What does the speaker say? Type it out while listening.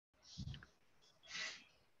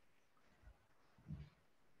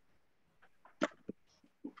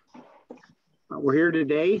We're here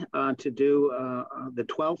today to do the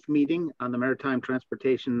 12th meeting on the Maritime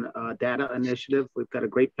Transportation Data Initiative. We've got a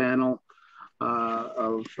great panel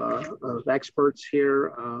of experts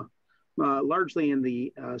here, largely in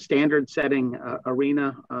the standard setting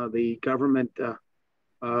arena. The government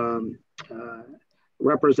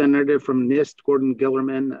representative from NIST, Gordon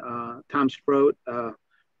Gillerman, Tom Sproat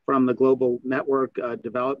from the Global Network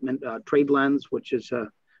Development Trade Lens, which is a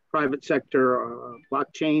private sector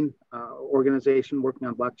blockchain organization working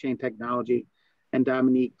on blockchain technology, and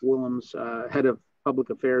Dominique Willems, head of public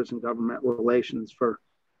affairs and government relations for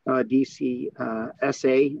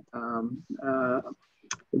DCSA.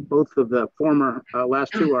 Both of the former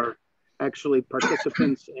last two are actually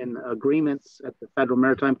participants in agreements at the Federal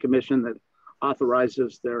Maritime Commission that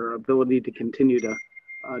authorizes their ability to continue to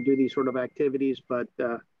do these sort of activities. But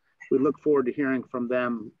we look forward to hearing from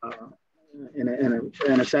them in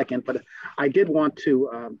a second. But I did want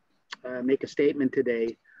to make a statement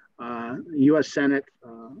today. U.S. Senate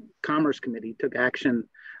Commerce Committee took action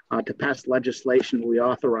to pass legislation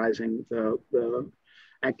reauthorizing the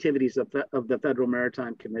activities of the Federal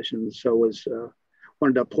Maritime Commission. So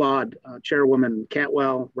wanted to applaud Chairwoman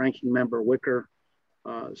Cantwell, Ranking Member Wicker,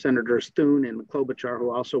 Senators Thune and Klobuchar,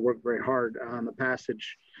 who also worked very hard on the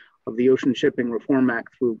passage of the Ocean Shipping Reform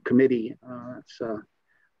Act through committee. It's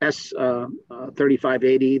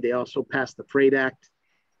S3580. They also passed the Freight Act,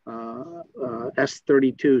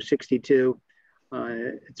 S3262.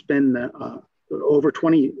 It's been over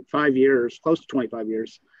 25 years, close to 25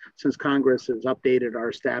 years, since Congress has updated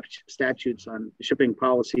our statutes on shipping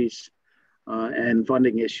policies and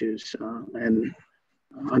funding issues. And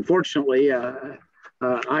unfortunately, I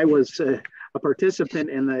was a participant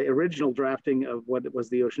in the original drafting of what was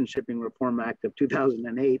the Ocean Shipping Reform Act of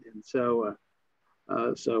 2008. And so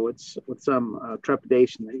it's with some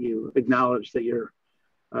trepidation that you acknowledge that your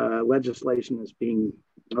legislation is being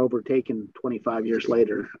overtaken 25 years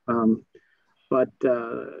later. But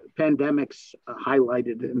pandemics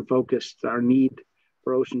highlighted and focused our need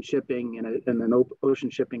for ocean shipping and an ocean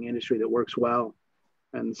shipping industry that works well.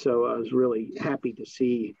 And so I was really happy to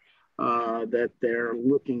see that they're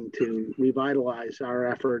looking to revitalize our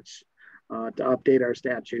efforts to update our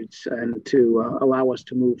statutes and to allow us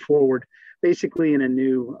to move forward, basically in a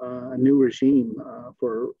new regime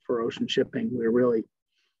for ocean shipping. We're really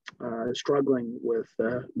struggling with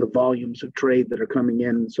the volumes of trade that are coming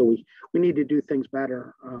in. So we need to do things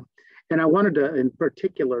better. And I wanted to, in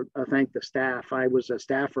particular, thank the staff. I was a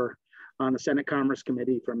staffer on the Senate Commerce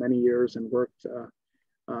Committee for many years and worked,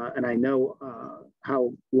 and I know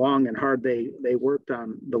how long and hard they worked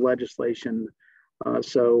on the legislation.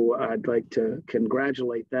 So I'd like to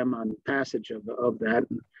congratulate them on passage of that.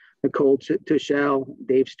 Nicole Tuchel,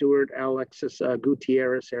 Dave Stewart, Alexis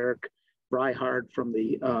Gutierrez, Eric Breihard from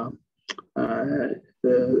the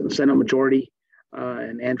Senate Majority,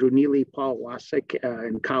 and Andrew Neely, Paul Wasik,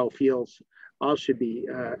 and Kyle Fields all should be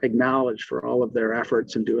acknowledged for all of their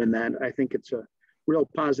efforts in doing that. I think it's a real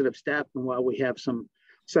positive step. And while we have some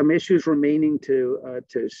issues remaining to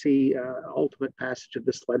see ultimate passage of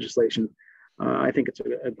this legislation, I think it's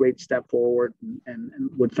a great step forward, and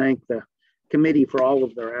would thank the committee for all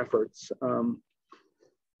of their efforts.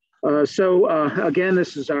 Again,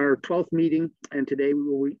 this is our 12th meeting, and today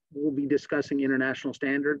we will be discussing international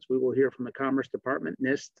standards. We will hear from the Commerce Department,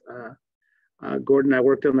 NIST. Gordon and I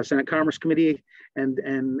worked on the Senate Commerce Committee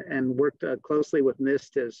and worked closely with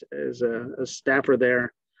NIST as a staffer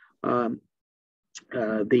there. The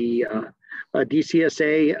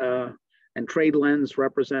DCSA and Trade Lens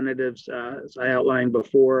representatives, as I outlined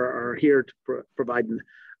before, are here to provide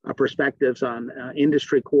perspectives on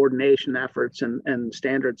industry coordination efforts and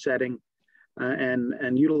standard setting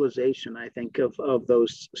and utilization, I think, of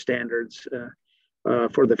those standards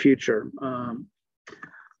for the future.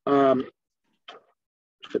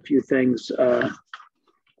 Just a few things.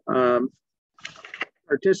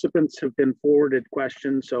 Participants have been forwarded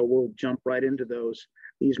questions, so we'll jump right into those.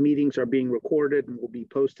 These meetings are being recorded and will be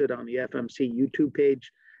posted on the FMC YouTube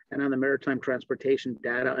page and on the Maritime Transportation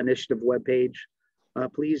Data Initiative webpage.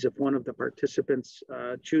 Please, if one of the participants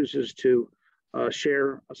chooses to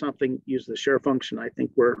share something, use the share function. I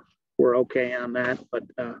think we're okay on that, but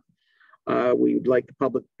we would like the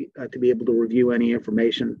public to be able to review any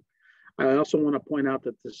information. I also want to point out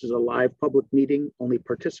that this is a live public meeting. Only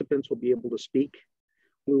participants will be able to speak.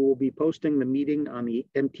 We will be posting the meeting on the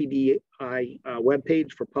MTDI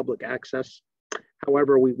webpage for public access.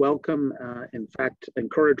 However, we welcome, in fact,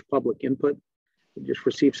 encourage public input. We just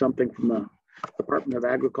received something from the Department of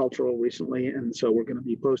Agriculture recently, and so we're going to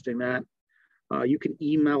be posting that. You can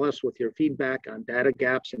email us with your feedback on data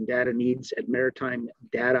gaps and data needs at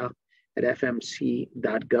maritimedata at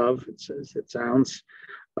fmc.gov. It sounds.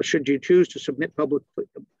 Should you choose to submit public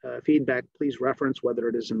feedback, please reference whether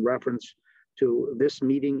it is in reference to this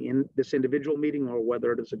meeting, in this individual meeting, or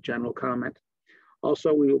whether it is a general comment.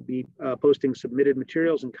 Also, we will be posting submitted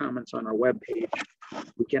materials and comments on our webpage.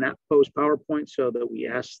 We cannot post PowerPoint, so that we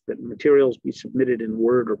ask that materials be submitted in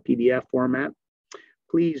Word or PDF format.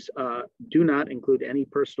 Please do not include any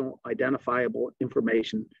personal identifiable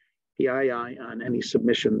information, PII, on any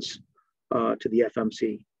submissions to the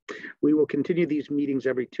FMC. We will continue these meetings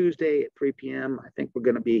every Tuesday at 3 p.m. I think we're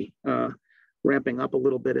going to be ramping up a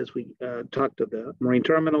little bit as we talk to the marine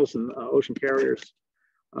terminals and ocean carriers.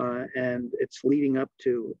 And it's leading up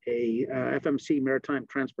to a FMC Maritime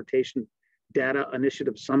Transportation Data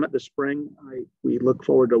Initiative Summit this spring. We look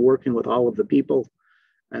forward to working with all of the people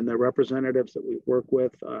and the representatives that we work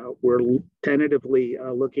with. We're tentatively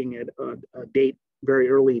looking at a date very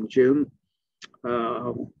early in June.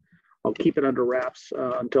 I'll keep it under wraps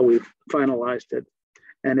until we've finalized it.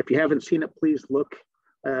 And if you haven't seen it, please look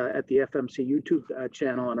at the FMC YouTube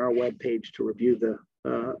channel on our webpage to review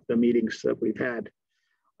the meetings that we've had.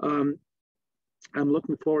 I'm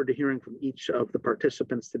looking forward to hearing from each of the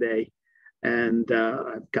participants today. And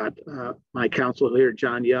I've got my counsel here,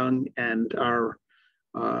 John Young, and our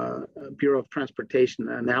Bureau of Transportation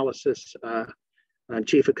Analysis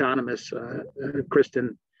Chief Economist,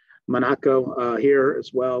 Kristen Monaco, here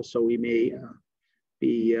as well. So we may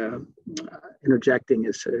be interjecting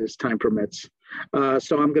as time permits.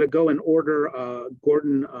 So I'm going to go in order.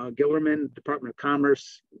 Gordon Gillerman, Department of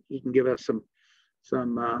Commerce, he can give us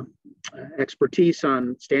some expertise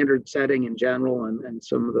on standard setting in general and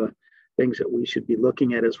some of the things that we should be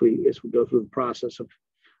looking at as we go through the process of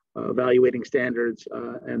evaluating standards.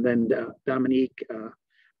 And then Dominique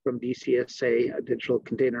from DCSA, Digital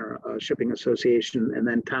Container Shipping Association, and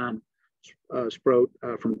then Tom Sproat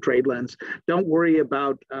from TradeLens. Don't worry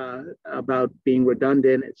about being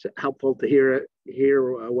redundant. It's helpful to hear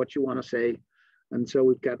what you want to say. And so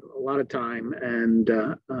we've got a lot of time, and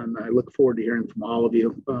I look forward to hearing from all of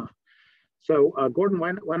you. So Gordon,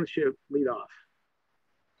 why don't you lead off?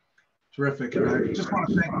 Terrific. And I just want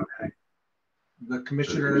to thank the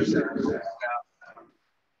commissioners and staff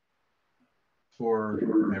for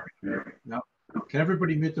everything. No, can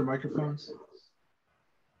everybody mute their microphones?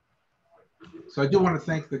 So I do want to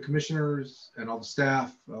thank the commissioners and all the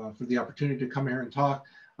staff for the opportunity to come here and talk.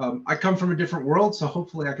 I come from a different world, so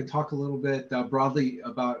hopefully I can talk a little bit broadly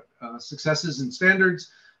about successes and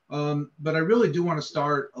standards. But I really do want to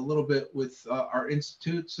start a little bit with our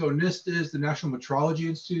institute. So NIST is the National Metrology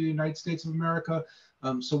Institute of the United States of America.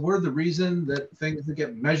 So we're the reason that things that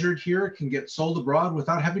get measured here can get sold abroad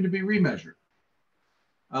without having to be remeasured.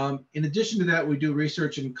 In addition to that, we do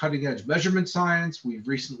research in cutting edge measurement science. We've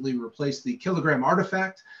recently replaced the kilogram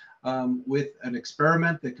artifact with an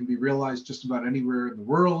experiment that can be realized just about anywhere in the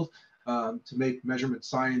world to make measurement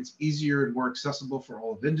science easier and more accessible for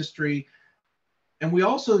all of industry. And we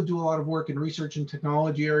also do a lot of work in research and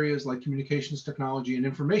technology areas like communications technology and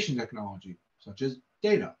information technology, such as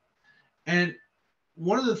data. And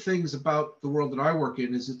one of the things about the world that I work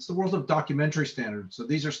in is it's the world of documentary standards. So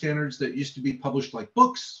these are standards that used to be published like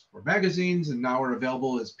books or magazines and now are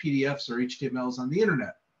available as PDFs or HTMLs on the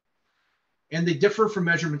internet. And they differ from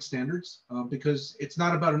measurement standards because it's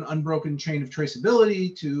not about an unbroken chain of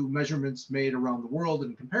traceability to measurements made around the world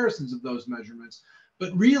and comparisons of those measurements,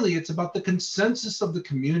 but really it's about the consensus of the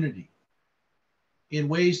community in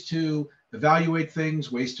ways to evaluate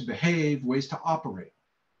things, ways to behave, ways to operate.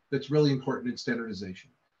 That's really important in standardization.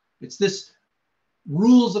 It's this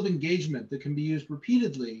rules of engagement that can be used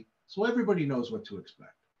repeatedly so everybody knows what to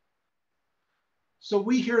expect. So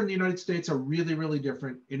we here in the United States are really, really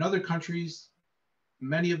different. In other countries,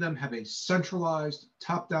 many of them have a centralized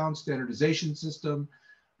top-down standardization system.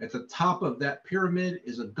 At the top of that pyramid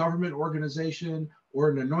is a government organization or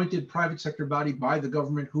an anointed private sector body by the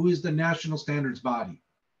government who is the national standards body.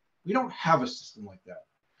 We don't have a system like that.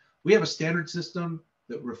 We have a standard system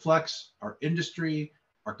that reflects our industry,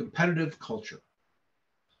 our competitive culture.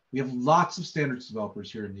 We have lots of standards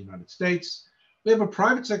developers here in the United States. We have a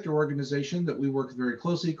private sector organization that we work very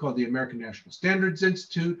closely called the American National Standards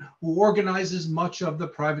Institute, who organizes much of the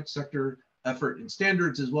private sector effort in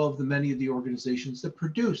standards, as well as the many of the organizations that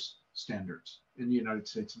produce standards in the United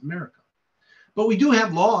States of America. But we do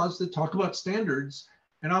have laws that talk about standards,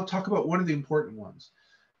 and I'll talk about one of the important ones.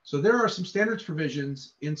 So there are some standards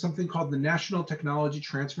provisions in something called the National Technology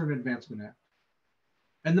Transfer and Advancement Act.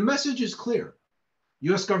 And the message is clear.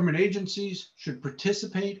 US government agencies should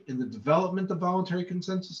participate in the development of voluntary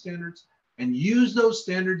consensus standards and use those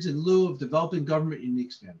standards in lieu of developing government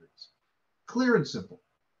unique standards. Clear and simple.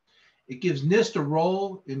 It gives NIST a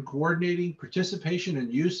role in coordinating participation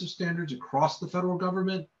and use of standards across the federal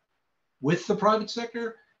government with the private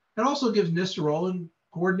sector. It also gives NIST a role in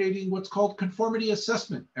coordinating what's called conformity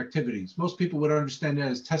assessment activities. Most people would understand that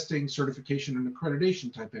as testing, certification, and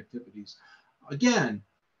accreditation type activities. Again,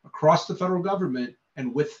 across the federal government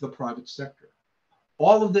and with the private sector.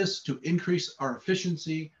 All of this to increase our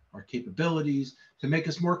efficiency, our capabilities, to make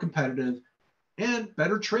us more competitive and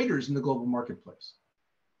better traders in the global marketplace.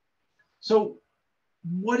 So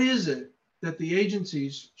what is it that the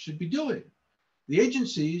agencies should be doing? The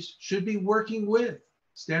agencies should be working with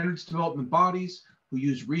standards development bodies who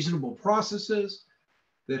use reasonable processes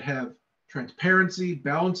that have transparency,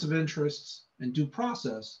 balance of interests, and due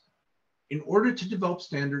process in order to develop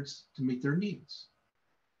standards to meet their needs.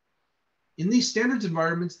 In these standards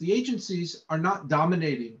environments, the agencies are not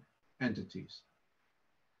dominating entities.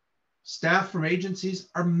 Staff from agencies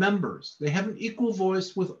are members. They have an equal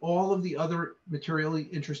voice with all of the other materially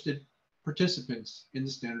interested participants in the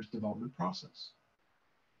standards development process.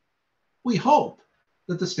 We hope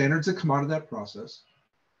that the standards that come out of that process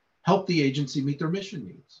help the agency meet their mission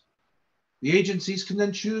needs. The agencies can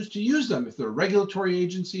then choose to use them. If they're regulatory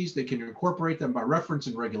agencies, they can incorporate them by reference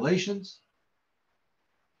in regulations.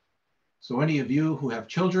 So any of you who have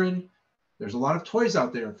children, there's a lot of toys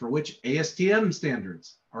out there for which ASTM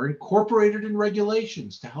standards are incorporated in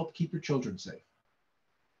regulations to help keep your children safe.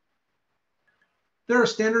 There are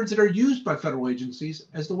standards that are used by federal agencies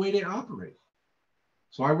as the way they operate.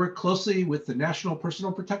 So I work closely with the National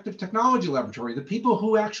Personal Protective Technology Laboratory, the people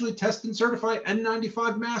who actually test and certify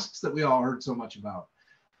N95 masks that we all heard so much about.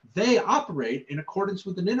 They operate in accordance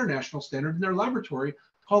with an international standard in their laboratory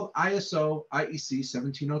called ISO IEC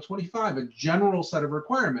 17025, a general set of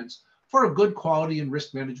requirements for a good quality and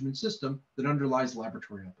risk management system that underlies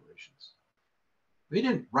laboratory operations. They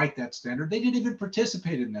didn't write that standard. They didn't even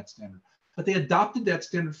participate in that standard, but they adopted that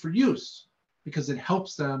standard for use because it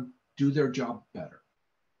helps them do their job better.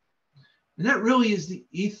 And that really is the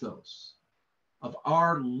ethos of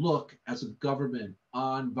our look as a government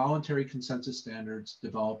on voluntary consensus standards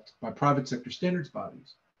developed by private sector standards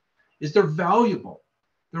bodies, is they're valuable.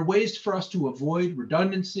 They're ways for us to avoid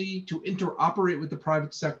redundancy, to interoperate with the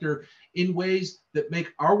private sector in ways that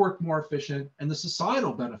make our work more efficient and the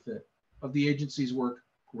societal benefit of the agency's work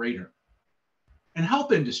greater. And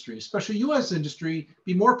help industry, especially US industry,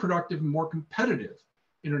 be more productive and more competitive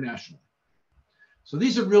internationally. So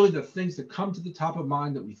these are really the things that come to the top of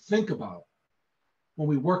mind that we think about when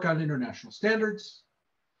we work on international standards.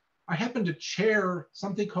 I happen to chair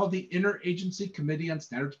something called the Interagency Committee on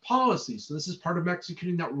Standards Policy. So this is part of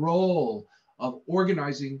executing that role of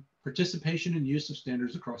organizing participation and use of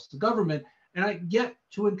standards across the government. And I get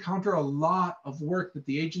to encounter a lot of work that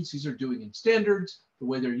the agencies are doing in standards, the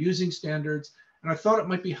way they're using standards. And I thought it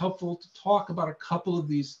might be helpful to talk about a couple of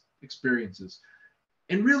these experiences.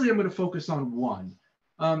 And really, I'm going to focus on one.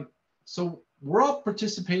 So we're all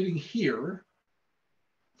participating here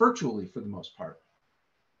virtually for the most part.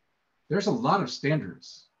 There's a lot of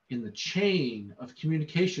standards in the chain of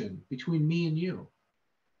communication between me and you.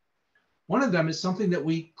 One of them is something that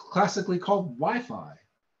we classically call Wi-Fi.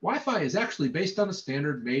 Wi-Fi is actually based on a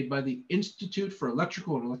standard made by the Institute for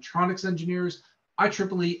Electrical and Electronics Engineers,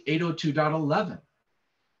 IEEE 802.11.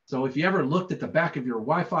 So if you ever looked at the back of your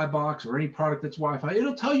Wi-Fi box or any product that's Wi-Fi,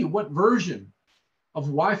 it'll tell you what version of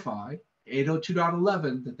Wi-Fi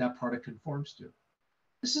 802.11 that product conforms to.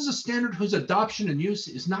 This is a standard whose adoption and use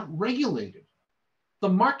is not regulated. The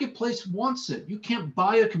marketplace wants it. You can't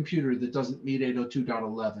buy a computer that doesn't meet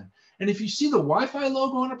 802.11. And if you see the Wi-Fi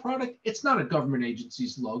logo on a product, it's not a government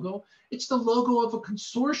agency's logo. It's the logo of a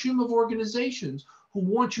consortium of organizations who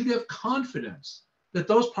want you to have confidence that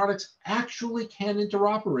those products actually can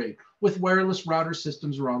interoperate with wireless router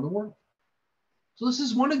systems around the world. So this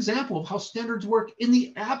is one example of how standards work in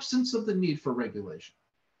the absence of the need for regulation.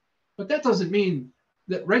 But that doesn't mean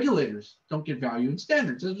that regulators don't get value in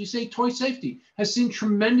standards. As we say, toy safety has seen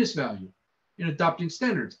tremendous value in adopting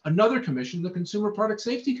standards. Another commission, the Consumer Product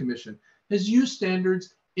Safety Commission, has used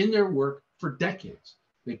standards in their work for decades.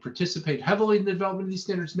 They participate heavily in the development of these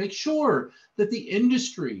standards, make sure that the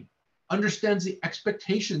industry understands the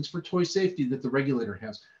expectations for toy safety that the regulator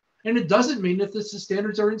has. And it doesn't mean that the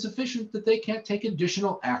standards are insufficient, that they can't take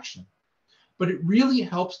additional action. But it really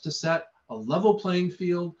helps to set a level playing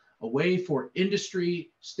field, a way for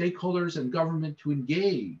industry, stakeholders, and government to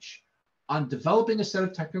engage on developing a set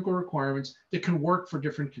of technical requirements that can work for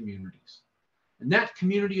different communities. And that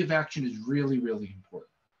community of action is really, really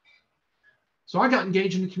important. So I got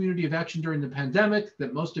engaged in the community of action during the pandemic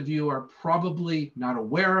that most of you are probably not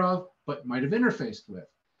aware of, but might have interfaced with.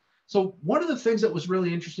 So one of the things that was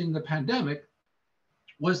really interesting in the pandemic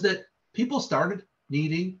was that people started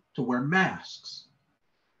needing to wear masks.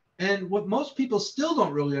 And what most people still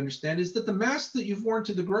don't really understand is that the mask that you've worn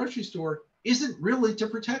to the grocery store isn't really to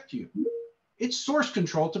protect you. It's source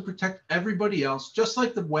control to protect everybody else, just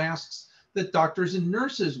like the masks that doctors and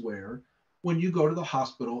nurses wear when you go to the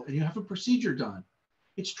hospital and you have a procedure done.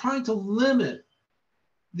 It's trying to limit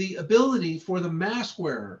the ability for the mask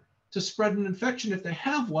wearer to spread an infection if they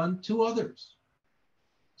have one to others.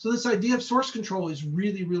 So this idea of source control is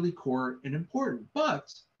really, really core and important. But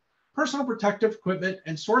personal protective equipment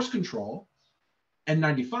and source control,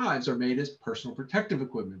 N95s are made as personal protective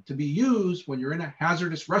equipment to be used when you're in a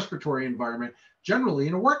hazardous respiratory environment, generally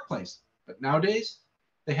in a workplace. But nowadays,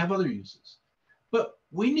 they have other uses. But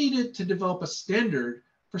we needed to develop a standard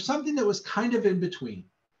for something that was kind of in between.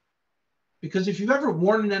 Because if you've ever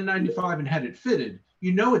worn an N95 and had it fitted,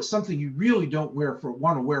 you know it's something you really don't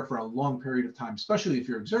want to wear for a long period of time, especially if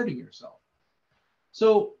you're exerting yourself.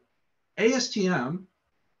 So ASTM,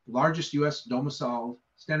 the largest US domiciled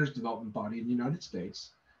standards development body in the United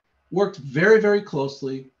States, worked very, very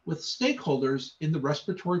closely with stakeholders in the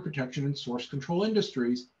respiratory protection and source control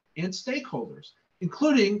industries and stakeholders,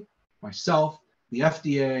 including myself, the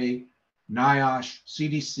FDA, NIOSH,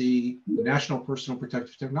 CDC, the National Personal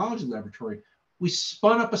Protective Technology Laboratory. We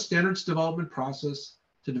spun up a standards development process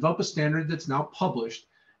to develop a standard that's now published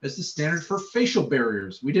as the standard for facial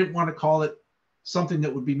barriers. We didn't want to call it something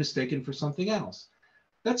that would be mistaken for something else.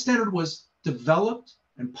 That standard was developed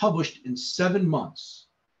and published in 7 months.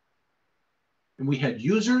 And we had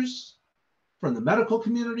users from the medical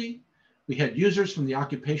community. We had users from the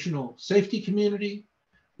occupational safety community.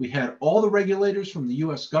 We had all the regulators from the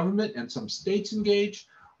US government and some states engaged.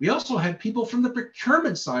 We also had people from the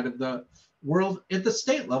procurement side of the world at the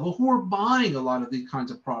state level who were buying a lot of these kinds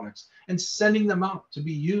of products and sending them out to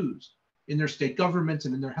be used in their state governments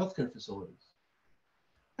and in their healthcare facilities.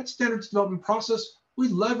 That standards development process, we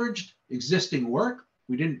leveraged existing work.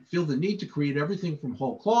 We didn't feel the need to create everything from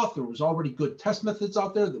whole cloth. There was already good test methods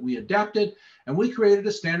out there that we adapted, and we created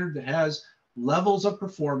a standard that has levels of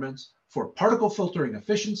performance for particle filtering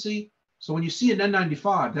efficiency. So when you see an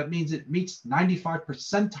N95, that means it meets 95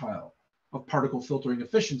 percentile of particle filtering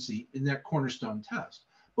efficiency in that cornerstone test.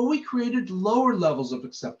 But we created lower levels of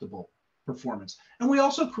acceptable performance. And we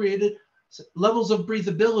also created levels of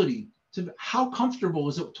breathability to how comfortable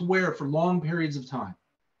is it to wear for long periods of time.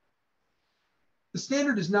 The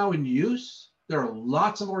standard is now in use. There are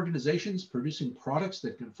lots of organizations producing products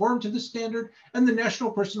that conform to the standard, and the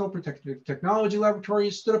National Personal Protective Technology Laboratory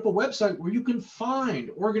has stood up a website where you can find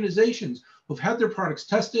organizations who've had their products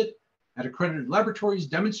tested at accredited laboratories,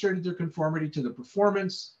 demonstrated their conformity to the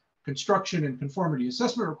performance, construction, and conformity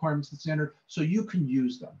assessment requirements of the standard, so you can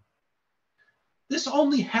use them. This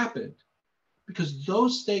only happened because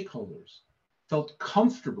those stakeholders felt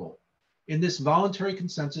comfortable in this voluntary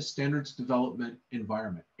consensus standards development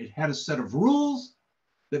environment. It had a set of rules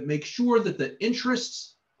that make sure that the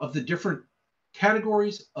interests of the different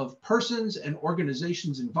categories of persons and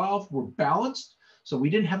organizations involved were balanced. So we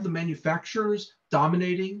didn't have the manufacturers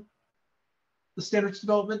dominating the standards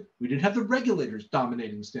development. We didn't have the regulators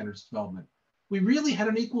dominating the standards development. We really had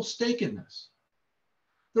an equal stake in this.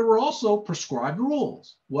 There were also prescribed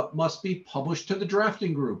rules. What must be published to the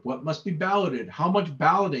drafting group? What must be balloted? How much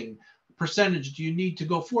balloting percentage do you need to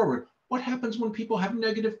go forward? What happens when people have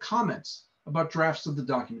negative comments about drafts of the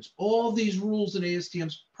documents? All these rules in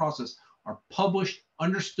ASTM's process are published,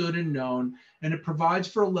 understood, and known, and it provides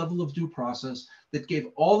for a level of due process that gave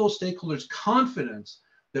all those stakeholders confidence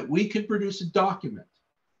that we could produce a document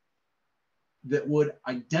that would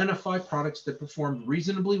identify products that performed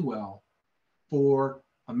reasonably well for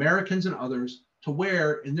Americans and others to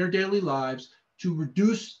wear in their daily lives to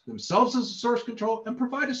reduce themselves as a source control and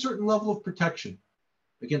provide a certain level of protection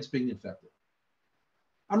against being infected.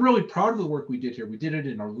 I'm really proud of the work we did here. We did it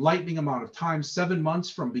in a lightning amount of time. 7 months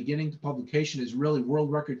from beginning to publication is really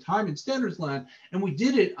world record time in standards land. And we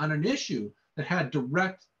did it on an issue that had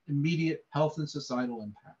direct, immediate health and societal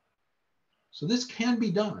impact. So this can be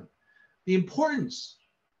done. The importance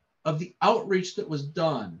of the outreach that was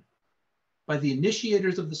done by the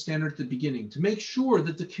initiators of the standard at the beginning to make sure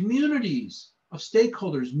that the communities of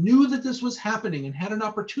stakeholders knew that this was happening and had an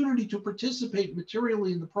opportunity to participate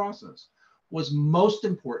materially in the process was most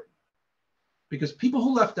important, because people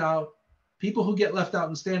who get left out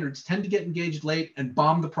in standards tend to get engaged late and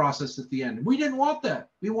bomb the process at the end. And we didn't want that.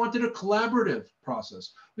 We wanted a collaborative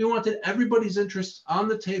process. We wanted everybody's interests on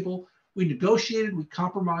the table. We negotiated, we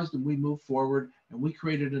compromised, and we moved forward, and we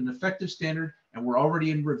created an effective standard, and we're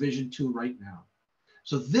already in revision 2 right now.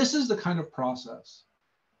 So this is the kind of process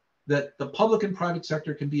that the public and private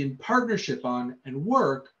sector can be in partnership on and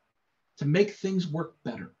work to make things work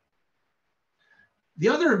better. The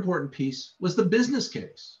other important piece was the business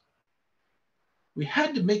case. We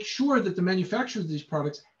had to make sure that the manufacturers of these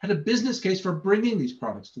products had a business case for bringing these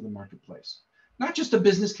products to the marketplace. Not just a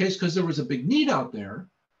business case because there was a big need out there,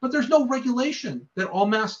 but there's no regulation that all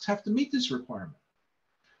masks have to meet this requirement.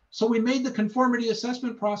 So we made the conformity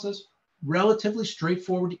assessment process relatively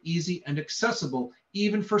straightforward, easy, and accessible,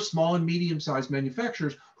 even for small and medium-sized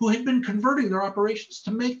manufacturers who had been converting their operations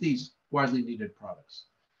to make these widely needed products.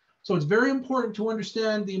 So it's very important to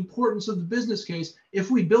understand the importance of the business case.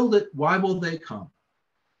 If we build it, why will they come?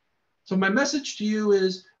 So my message to you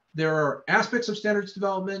is there are aspects of standards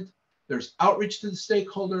development, there's outreach to the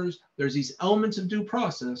stakeholders, there's these elements of due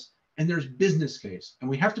process, and there's business case. And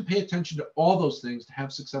we have to pay attention to all those things to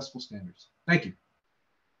have successful standards. Thank you.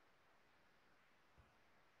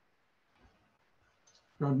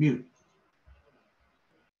 You're on mute.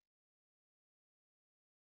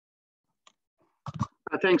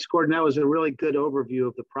 Thanks, Gordon. That was a really good overview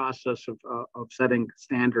of the process of setting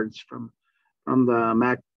standards from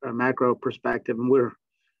the macro perspective. And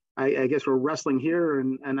I guess we're wrestling here,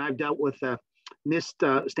 and I've dealt with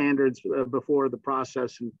NIST standards before the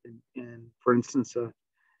process, and for instance,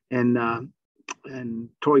 and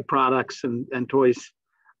toy products and toys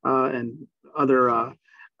and other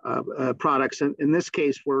products. And in this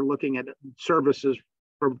case, we're looking at services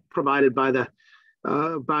provided by the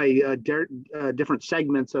different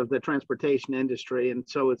segments of the transportation industry, and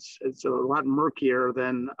so it's a lot murkier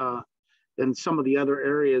than some of the other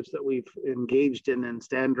areas that we've engaged in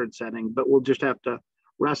standard setting. But we'll just have to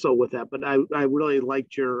wrestle with that. But I really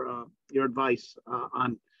liked your advice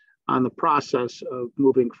on the process of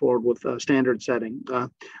moving forward with standard setting.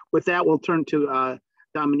 With that, we'll turn to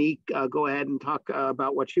Dominique. Go ahead and talk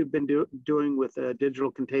about what you've been doing with the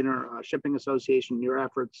Digital Container Shipping Association, your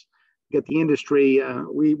efforts get the industry.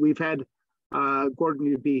 We've had, Gordon,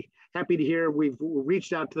 you'd be happy to hear, we've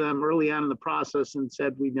reached out to them early on in the process and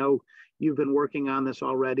said, we know you've been working on this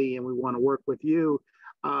already and we want to work with you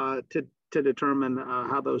to determine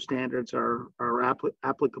how those standards are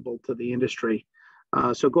applicable to the industry.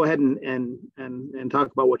 So go ahead and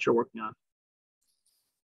talk about what you're working on.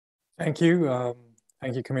 Thank you.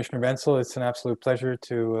 Thank you, Commissioner Wenzel. It's an absolute pleasure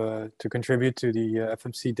to contribute to the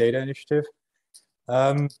FMC Data Initiative.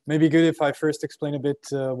 Maybe good if I first explain a bit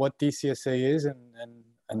what DCSA is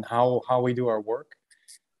and how we do our work.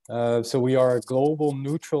 So we are a global,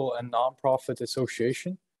 neutral, and nonprofit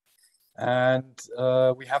association. And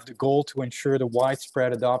we have the goal to ensure the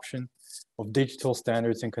widespread adoption of digital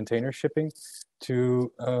standards in container shipping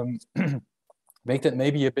to make that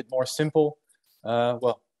maybe a bit more simple.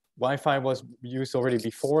 Well, Wi-Fi was used already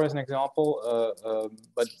before as an example,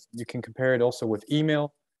 but you can compare it also with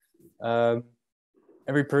email.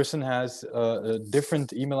 Every person has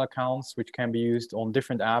different email accounts which can be used on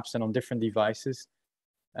different apps and on different devices.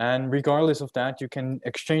 And regardless of that, you can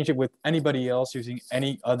exchange it with anybody else using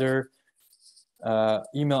any other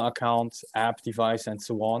email account, app, device, and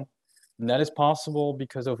so on. And that is possible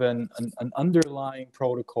because of an underlying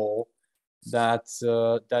protocol that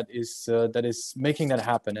is making that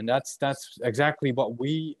happen. And that's exactly what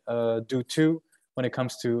we do too when it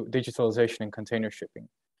comes to digitalization and container shipping.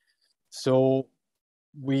 So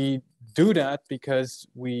we do that because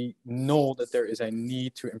we know that there is a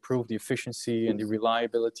need to improve the efficiency and the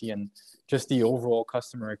reliability and just the overall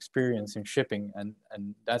customer experience in shipping. And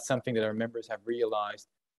that's something that our members have realized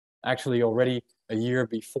actually already a year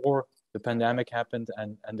before the pandemic happened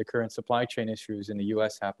and the current supply chain issues in the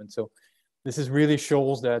US happened. So this is really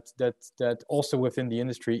shows that also within the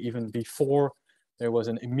industry, even before there was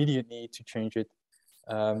an immediate need to change it,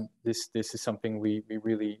 this is something we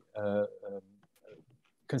really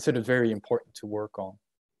considered very important to work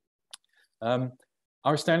on.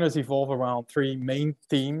 Our standards evolve around three main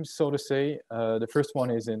themes, so to say. The first one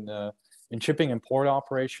is in shipping and port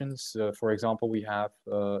operations. For example, we have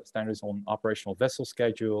standards on operational vessel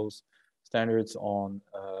schedules, standards on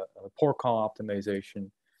port call optimization,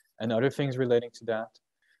 and other things relating to that.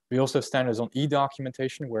 We also have standards on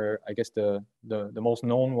e-documentation, where I guess the most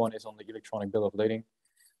known one is on the electronic bill of lading.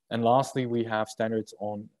 And lastly, we have standards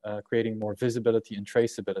on creating more visibility and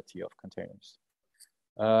traceability of containers.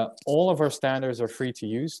 All of our standards are free to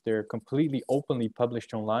use. They're completely openly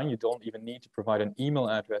published online. You don't even need to provide an email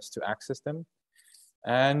address to access them.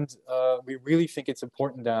 And we really think it's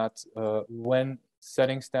important that when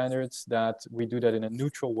setting standards that we do that in a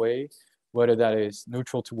neutral way, whether that is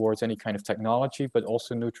neutral towards any kind of technology, but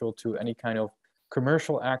also neutral to any kind of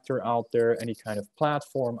commercial actor out there, any kind of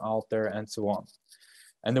platform out there, and so on.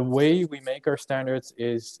 And the way we make our standards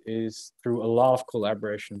is through a lot of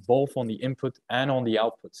collaboration, both on the input and on the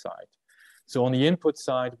output side. So on the input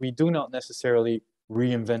side, we do not necessarily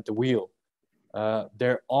reinvent the wheel.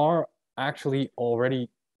 There are actually already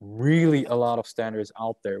really a lot of standards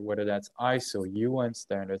out there, whether that's ISO, UN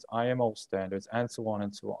standards, IMO standards, and so on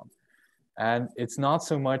and so on. And it's not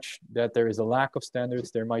so much that there is a lack of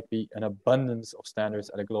standards, there might be an abundance of standards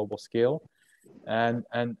at a global scale. And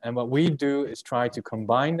what we do is try to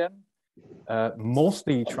combine them,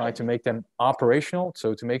 mostly try to make them operational,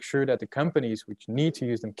 so to make sure that the companies which need to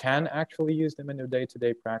use them can actually use them in their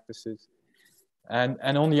day-to-day practices.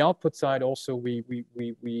 And on the output side also, we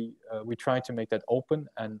try to make that open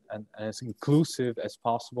and as inclusive as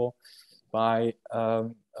possible by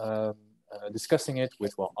discussing it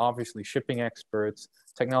with, well, obviously shipping experts,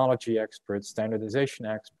 technology experts, standardization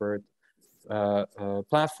experts,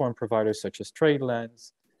 platform providers such as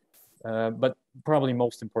TradeLens, but probably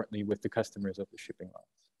most importantly with the customers of the shipping lines.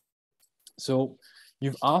 So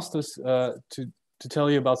you've asked us to tell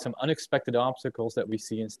you about some unexpected obstacles that we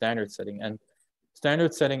see in standard setting. And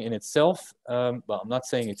standard setting in itself, well, I'm not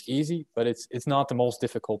saying it's easy, but it's not the most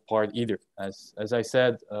difficult part either. As I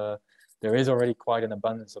said, there is already quite an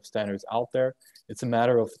abundance of standards out there. It's a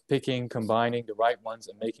matter of picking, combining the right ones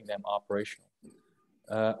and making them operational.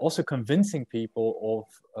 Also convincing people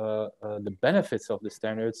of the benefits of the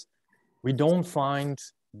standards, we don't find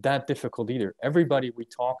that difficult either. Everybody we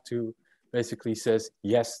talk to basically says,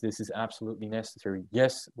 yes, this is absolutely necessary.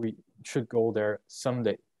 Yes, we should go there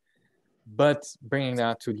someday. But bringing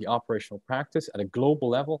that to the operational practice at a global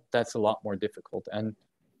level, that's a lot more difficult. And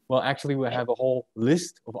well, actually, we have a whole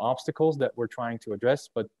list of obstacles that we're trying to address.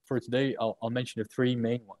 But for today, I'll mention the three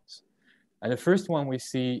main ones. And the first one we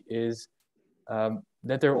see is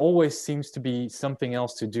that there always seems to be something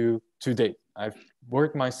else to do today. I've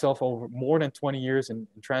worked myself over more than 20 years in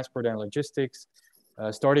transport and logistics,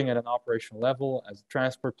 starting at an operational level as a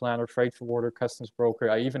transport planner, freight forwarder, customs broker.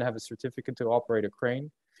 I even have a certificate to operate a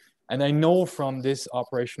crane. And I know from this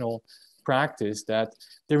operational practice that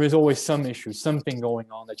there is always some issue, something going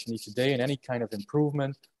on that you need today, and any kind of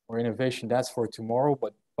improvement or innovation, that's for tomorrow.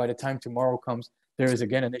 But by the time tomorrow comes, there is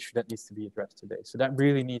again an issue that needs to be addressed today. So that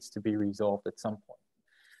really needs to be resolved at some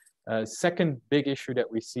point. Second big issue that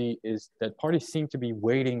we see is that parties seem to be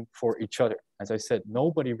waiting for each other. As I said,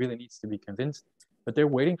 nobody really needs to be convinced, but they're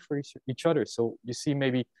waiting for each other. So you see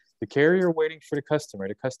maybe the carrier waiting for the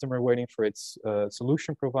customer waiting for its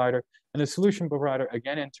solution provider, and the solution provider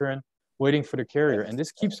again in turn waiting for the carrier. And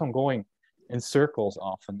this keeps on going in circles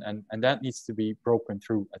often, and that needs to be broken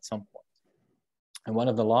through at some point. And one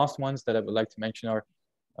of the last ones that I would like to mention are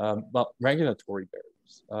well, regulatory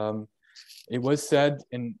barriers. It was said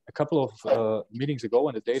in a couple of meetings ago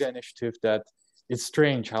in the data initiative that it's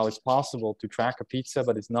strange how it's possible to track a pizza,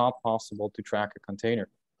 but it's not possible to track a container.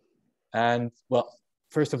 And well,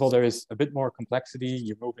 first of all, there is a bit more complexity.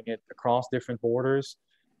 You're moving it across different borders,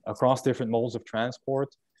 across different modes of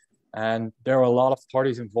transport. And there are a lot of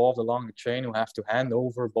parties involved along the chain who have to hand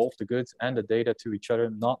over both the goods and the data to each other,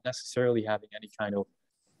 not necessarily having any kind of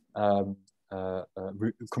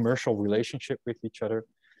commercial relationship with each other.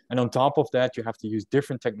 And on top of that, you have to use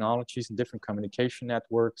different technologies and different communication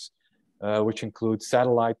networks, which include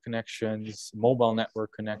satellite connections, mobile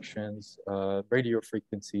network connections, radio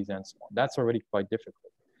frequencies, and so on. That's already quite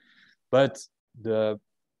difficult. But the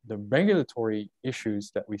regulatory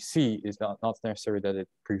issues that we see is not necessarily that it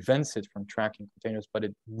prevents it from tracking containers, but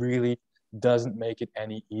it really doesn't make it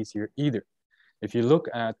any easier either. If you look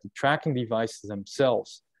at the tracking devices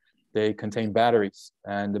themselves, they contain batteries,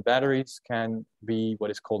 and the batteries can be what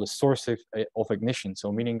is called a source of ignition.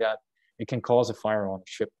 So meaning that it can cause a fire on a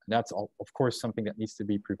ship. And that's, of course, something that needs to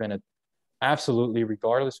be prevented absolutely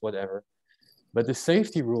regardless whatever. But the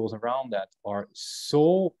safety rules around that are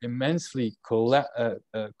so immensely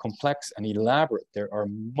complex and elaborate. There are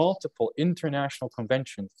multiple international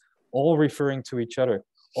conventions, all referring to each other,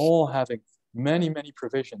 all having many, many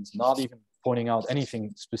provisions, not even pointing out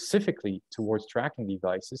anything specifically towards tracking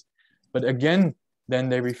devices. But again, then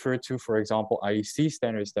they refer to, for example, IEC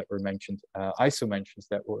standards that were mentioned, ISO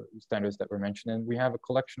standards that were mentioned, and we have a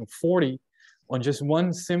collection of 40 on just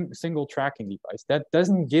one single tracking device. That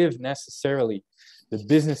doesn't give necessarily the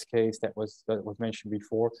business case that was mentioned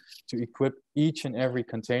before to equip each and every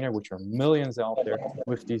container, which are millions out there,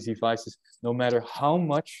 with these devices, no matter how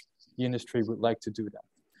much the industry would like to do that.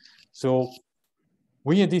 So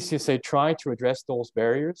we at DCSA try to address those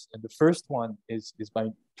barriers, and the first one is by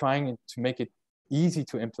trying to make it easy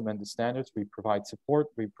to implement the standards. We provide support,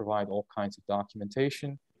 we provide all kinds of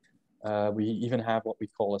documentation. We even have what we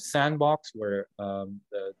call a sandbox, where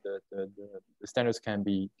the standards can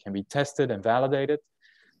be tested and validated.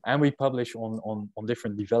 And we publish on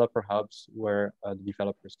different developer hubs where the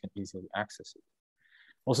developers can easily access it.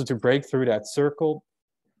 Also, to break through that circle,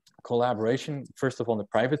 collaboration, first of all, in the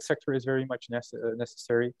private sector is very much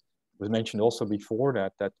necessary. It was mentioned also before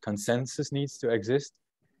that consensus needs to exist.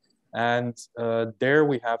 And there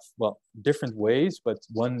we have, well, different ways, but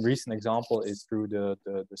one recent example is through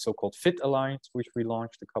the so-called FIT Alliance, which we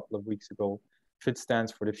launched a couple of weeks ago. FIT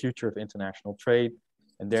stands for the Future of International Trade.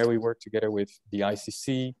 And there we work together with the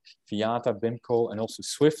ICC, FIATA, BIMCO, and also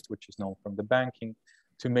SWIFT, which is known from the banking,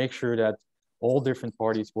 to make sure that all different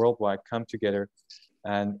parties worldwide come together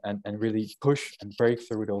and really push and break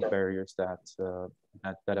through those barriers that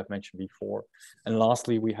I've mentioned before. And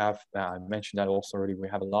lastly, we have, I mentioned that also already, we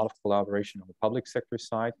have a lot of collaboration on the public sector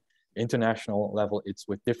side. International level, it's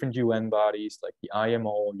with different UN bodies like the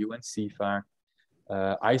IMO, UNCFAC,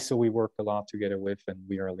 ISO we work a lot together with, and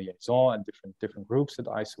we are a liaison and different groups at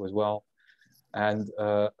ISO as well. And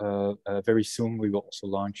very soon we will also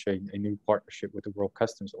launch a new partnership with the World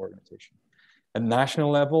Customs Organization. At national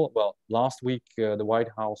level, well, last week the White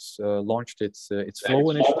House launched its Flow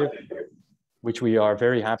initiative, which we are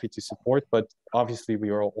very happy to support, but obviously we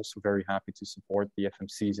are also very happy to support the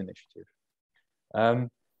FMC's initiative.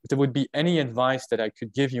 If there would be any advice that I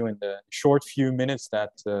could give you in the short few minutes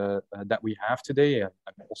that we have today, I'm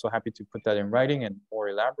also happy to put that in writing and more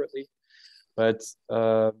elaborately. But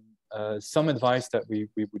some advice that we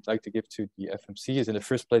would like to give to the FMC is, in the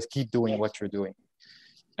first place, keep doing what you're doing.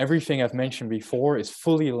 Everything I've mentioned before is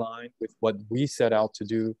fully aligned with what we set out to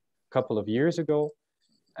do a couple of years ago.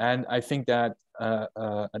 And I think that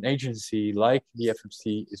an agency like the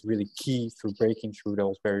FMC is really key through breaking through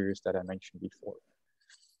those barriers that I mentioned before.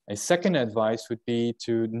 A second advice would be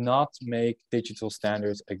to not make digital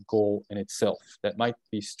standards a goal in itself. That might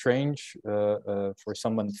be strange for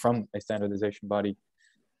someone from a standardization body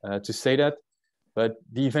to say that, but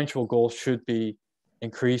the eventual goal should be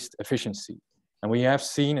increased efficiency. And we have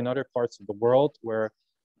seen in other parts of the world where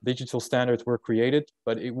digital standards were created,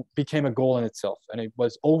 but it became a goal in itself, and it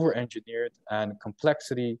was over-engineered, and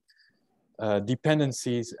complexity,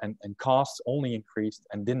 dependencies, and costs only increased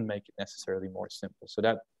and didn't make it necessarily more simple. So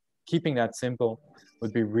that keeping that simple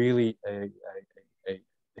would be really a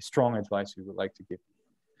strong advice we would like to give.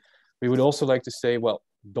 We would also like to say, well,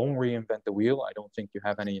 don't reinvent the wheel. I don't think you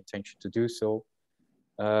have any intention to do so.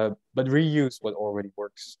 But reuse what already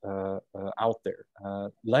works out there,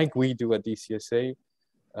 like we do at DCSA.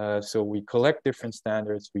 So we collect different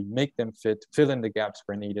standards, we make them fit, fill in the gaps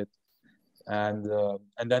where needed, and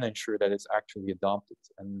then ensure that it's actually adopted.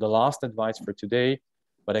 And the last advice for today,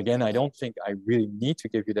 but again, I don't think I really need to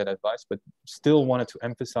give you that advice, but still wanted to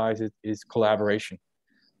emphasize it, is collaboration.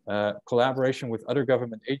 Collaboration with other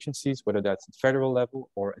government agencies, whether that's at federal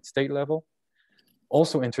level or at state level.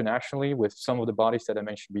 Also internationally with some of the bodies that I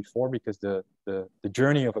mentioned before, because the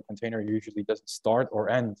journey of a container usually doesn't start or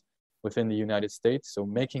end within the United States. So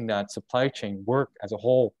making that supply chain work as a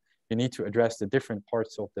whole, you need to address the different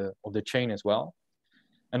parts of the chain as well.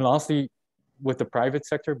 And lastly, with the private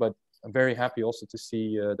sector, but I'm very happy also to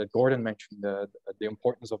see that Gordon mentioned the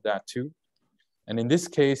importance of that too. And in this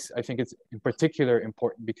case, I think it's in particular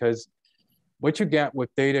important because what you get with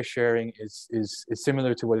data sharing is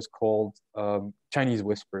similar to what is called Chinese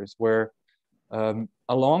whispers, where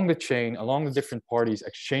along the chain, along the different parties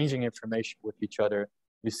exchanging information with each other,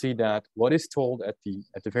 you see that what is told at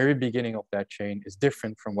the very beginning of that chain is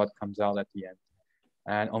different from what comes out at the end.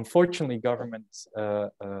 And unfortunately, government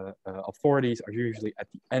authorities are usually at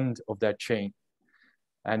the end of that chain.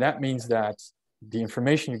 And that means that the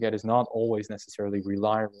information you get is not always necessarily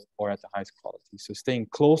reliable or at the highest quality. So staying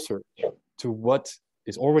closer to what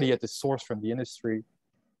is already at the source from the industry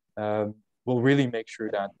will really make sure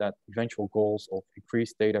that eventual goals of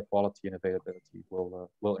increased data quality and availability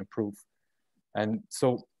will improve. And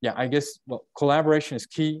so, yeah, I guess, well, collaboration is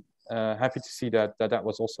key. Happy to see that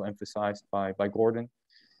was also emphasized by Gordon.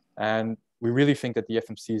 And we really think that the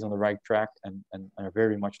FMC is on the right track and are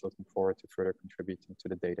very much looking forward to further contributing to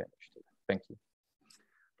the data initiative. Thank you.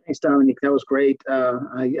 Thanks, Dominique. That was great.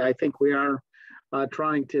 I think we are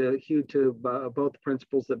trying to hew to both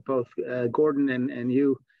principles that both Gordon and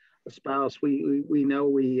you espouse. We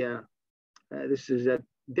know this is a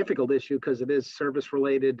difficult issue because it is service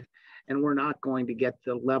related, and we're not going to get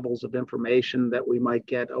the levels of information that we might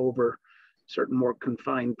get over certain more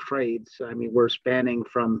confined trades. I mean, we're spanning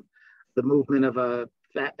from the movement of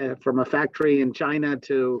from a factory in China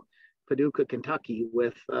to Paducah, Kentucky,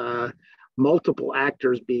 with multiple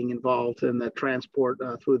actors being involved in the transport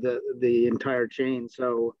through the entire chain.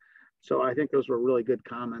 So So I think those were really good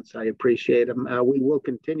comments. I appreciate them. We will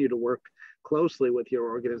continue to work closely with your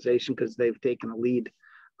organization because they've taken a lead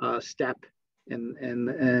step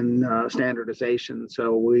in standardization.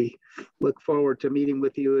 So we look forward to meeting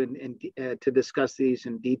with you and to discuss these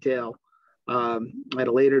in detail at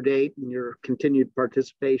a later date. And your continued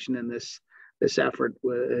participation in this effort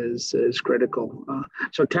is critical.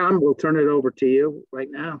 So Tom, we'll turn it over to you right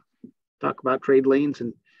now. Talk about trade lanes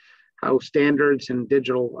and how standards and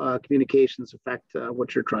digital communications affect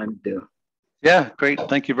what you're trying to do. Yeah, great.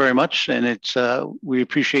 Thank you very much. And it's we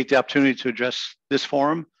appreciate the opportunity to address this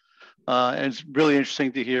forum. And it's really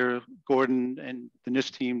interesting to hear Gordon and the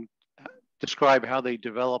NIST team describe how they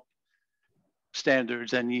develop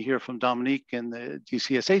standards. And you hear from Dominique and the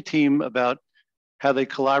DCSA team about how they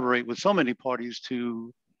collaborate with so many parties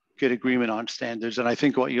to get agreement on standards. And I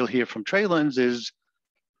think what you'll hear from TradeLens is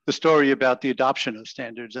the story about the adoption of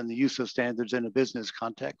standards and the use of standards in a business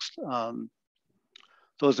context.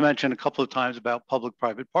 So as mentioned a couple of times about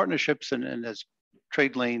public-private partnerships, and as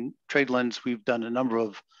TradeLens, we've done a number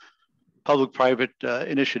of public-private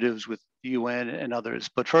initiatives with the UN and others.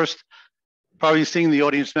 But first, probably seeing the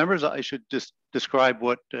audience members, I should just describe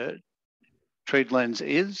what TradeLens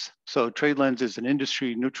is. So TradeLens is an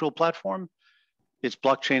industry-neutral platform. It's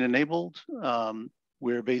blockchain-enabled.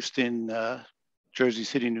 We're based in Jersey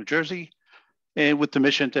City, New Jersey, and with the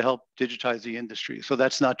mission to help digitize the industry. So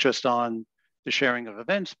that's not just on the sharing of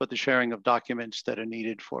events, but the sharing of documents that are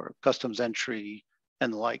needed for customs entry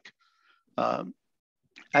and the like.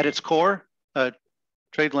 At its core,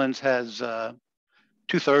 TradeLens has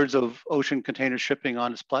 2/3 of ocean container shipping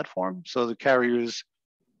on its platform. So the carriers,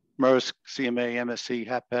 Maersk, CMA, MSC,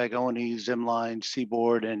 Hapag, O&E, Zimline,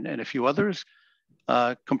 Seaboard, and a few others,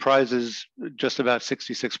 comprises just about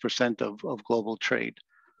 66% of global trade.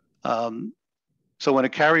 So when a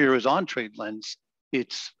carrier is on TradeLens,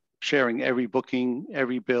 it's sharing every booking,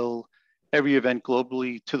 every bill, every event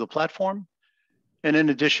globally to the platform. And in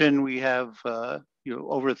addition, we have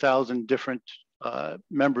over 1,000 different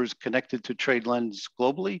members connected to TradeLens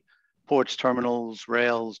globally: ports, terminals,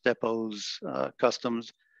 rails, depots,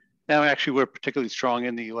 customs. Now, actually, we're particularly strong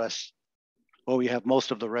in the US, where we have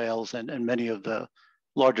most of the rails and many of the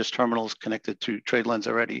largest terminals connected to TradeLens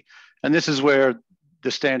already. And this is where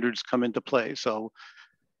the standards come into play. So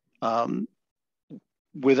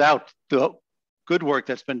without the good work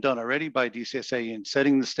that's been done already by DCSA in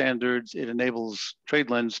setting the standards, it enables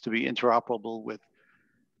TradeLens to be interoperable with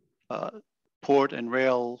port and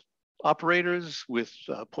rail operators, with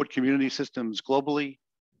port community systems globally.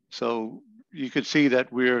 So you could see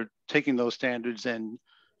that we're taking those standards, and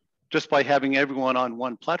just by having everyone on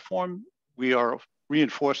one platform, we are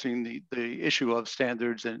reinforcing the issue of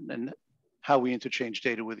standards and how we interchange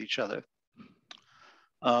data with each other.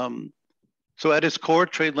 So at its core,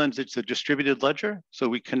 TradeLens, it's a distributed ledger. So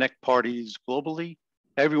we connect parties globally.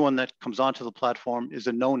 Everyone that comes onto the platform is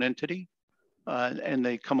a known entity, and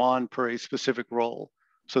they come on per a specific role.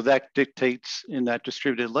 So that dictates in that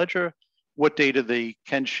distributed ledger what data they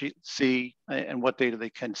can see and what data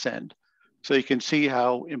they can send. So you can see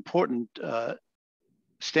how important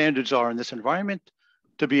standards are in this environment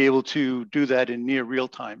to be able to do that in near real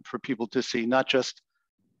time for people to see, not just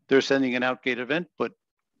they're sending an outgate event, but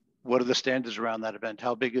what are the standards around that event?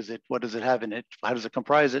 How big is it? What does it have in it? How does it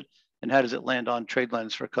comprise it? And how does it land on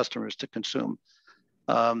TradeLens for customers to consume?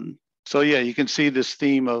 So yeah, you can see this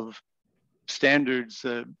theme of standards,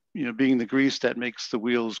 being the grease that makes the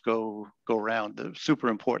wheels go round. They're super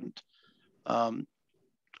important.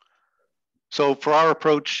 So for our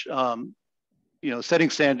approach, setting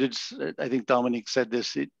standards, I think Dominique said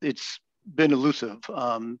this, it's been elusive.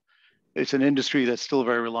 It's an industry that's still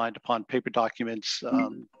very reliant upon paper documents,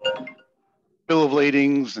 bill of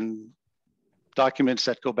ladings and documents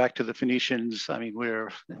that go back to the Phoenicians. I mean,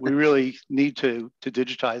 we really need to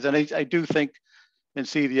digitize. And I do think and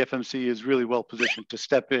see the FMC is really well positioned to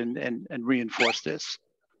step in and reinforce this.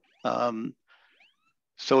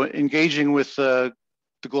 So engaging with the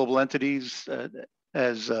global entities,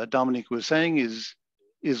 as Dominique was saying,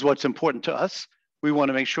 is what's important to us. We want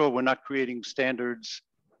to make sure we're not creating standards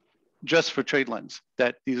just for TradeLens,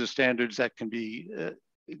 that these are standards that can be,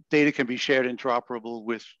 data can be shared interoperable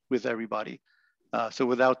with everybody. So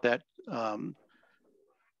without that,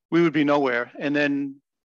 we would be nowhere. And then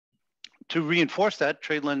to reinforce that,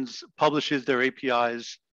 TradeLens publishes their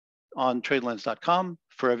APIs on tradelens.com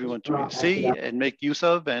for everyone to see and make use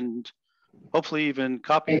of, and hopefully even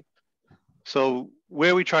copy. So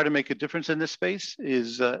where we try to make a difference in this space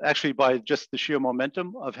is actually by just the sheer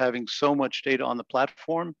momentum of having so much data on the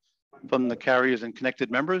platform from the carriers and connected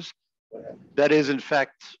members. That is in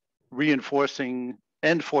fact reinforcing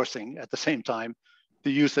and forcing at the same time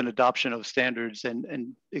the use and adoption of standards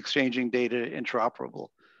and exchanging data interoperable.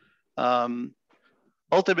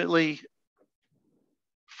 Ultimately,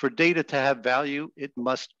 for data to have value, it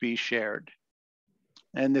must be shared.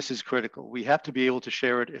 And this is critical. We have to be able to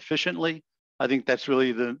share it efficiently. I think that's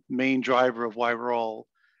really the main driver of why we're all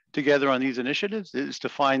together on these initiatives, is to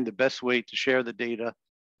find the best way to share the data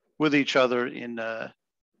with each other in a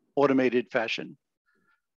automated fashion.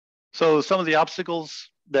 So some of the obstacles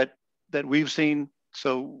that we've seen,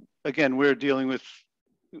 so again, we're dealing with,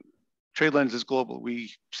 TradeLens is global.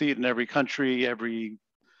 We see it in every country, every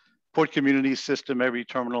port community system, every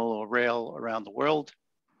terminal or rail around the world.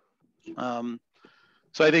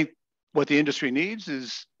 So I think what the industry needs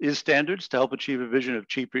is standards to help achieve a vision of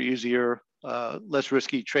cheaper, easier, less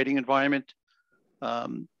risky trading environment.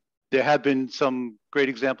 There have been some great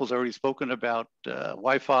examples already spoken about,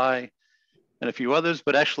 Wi-Fi and a few others,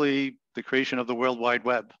 but actually the creation of the World Wide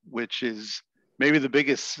Web, which is maybe the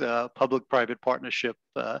biggest public-private partnership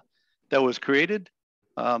that was created.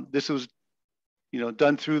 This was,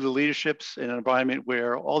 done through the leaderships in an environment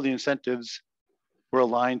where all the incentives were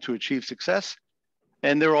aligned to achieve success.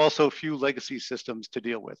 And there are also a few legacy systems to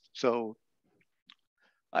deal with. So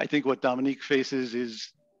I think what Dominique faces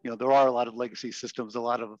is, there are a lot of legacy systems, a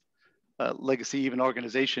lot of legacy even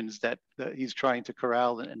organizations that he's trying to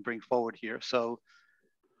corral and bring forward here. So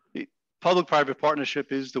public-private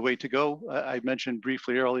partnership is the way to go. I mentioned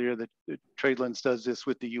briefly earlier that TradeLens does this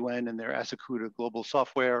with the UN and their Asakuda global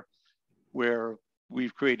software, where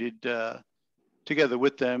we've created together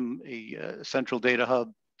with them a central data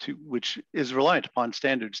hub which is reliant upon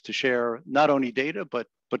standards to share not only data, but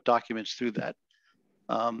documents through that.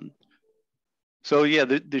 So yeah,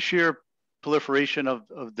 the sheer proliferation of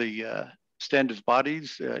the standards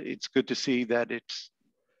bodies, it's good to see that it's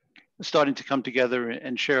starting to come together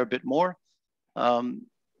and share a bit more.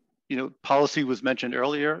 Policy was mentioned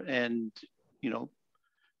earlier, and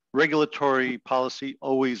regulatory policy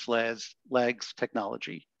always lags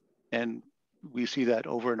technology, and we see that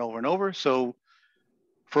over and over and over. So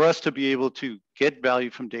for us to be able to get value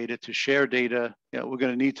from data, to share data, we're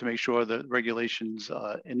going to need to make sure that regulations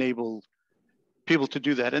enable people to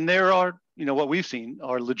do that. And there are, what we've seen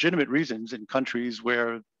are legitimate reasons in countries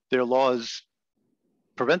where their laws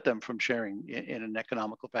prevent them from sharing in an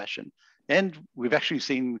economical fashion. And we've actually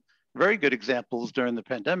seen very good examples during the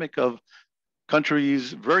pandemic of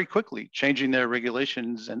countries very quickly changing their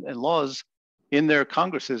regulations and laws in their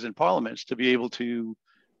congresses and parliaments to be able to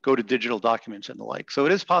go to digital documents and the like. So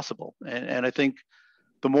it is possible. And I think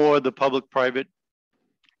the more the public-private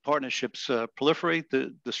partnerships proliferate,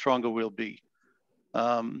 the stronger we'll be.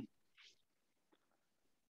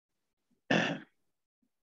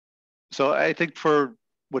 So I think for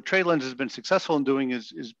what TradeLens has been successful in doing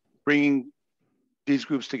is bringing these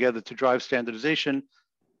groups together to drive standardization,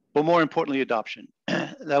 but more importantly, adoption.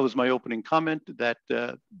 That was my opening comment, that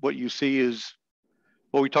what you see is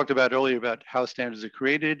what we talked about earlier about how standards are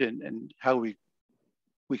created and how we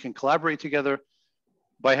can collaborate together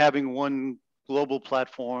by having one global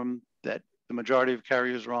platform that the majority of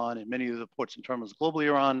carriers are on and many of the ports and terminals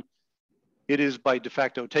globally are on. It is by de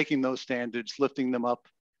facto taking those standards, lifting them up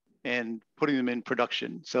and putting them in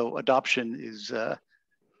production. So adoption is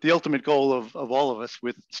the ultimate goal of all of us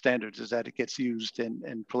with standards, is that it gets used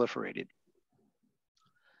and proliferated.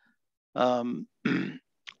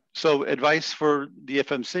 So advice for the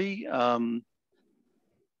FMC.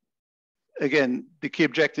 Again, the key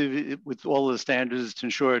objective with all of the standards is to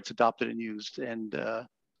ensure it's adopted and used. And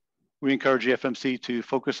we encourage the FMC to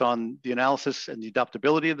focus on the analysis and the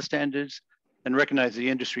adoptability of the standards and recognize the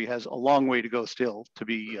industry has a long way to go still to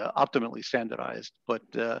be optimally standardized. But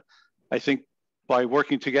I think by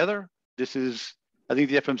working together, I think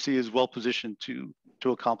the FMC is well positioned to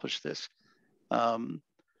accomplish this.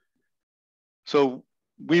 So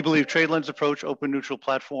we believe TradeLens' approach, open neutral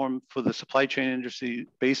platform for the supply chain industry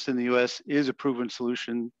based in the US, is a proven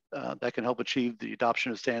solution that can help achieve the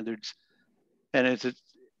adoption of standards. And it's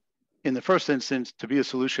in the first instance to be a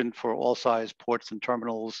solution for all size ports and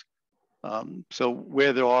terminals. So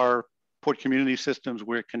where there are port community systems,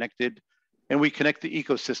 we're connected, and we connect the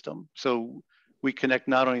ecosystem. So we connect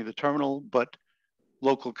not only the terminal, but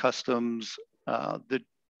local customs, the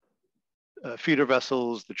feeder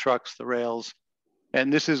vessels, the trucks, the rails.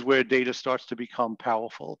 And this is where data starts to become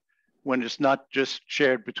powerful, when it's not just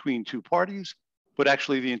shared between two parties, but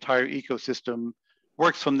actually the entire ecosystem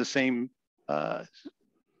works from the same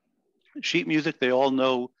sheet music. They all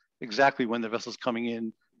know exactly when the vessel's coming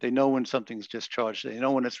in. They know when something's discharged. They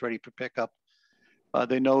know when it's ready for pickup.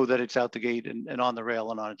 They know that it's out the gate and on the rail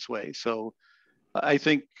and on its way. So I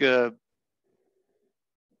think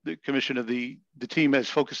the Commissioner, the team has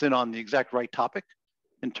focused in on the exact right topic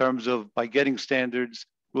in terms of by getting standards,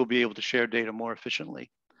 we'll be able to share data more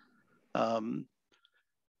efficiently.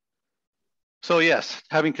 So yes,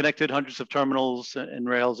 having connected hundreds of terminals and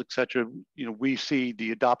rails, et cetera, we see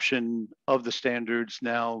the adoption of the standards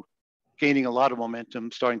now gaining a lot of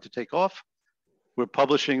momentum, starting to take off. We're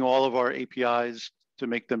publishing all of our APIs to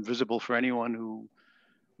make them visible for anyone who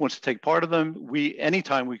wants to take part of them.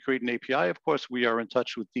 Anytime we create an API, of course, we are in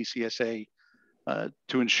touch with DCSA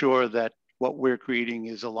to ensure that what we're creating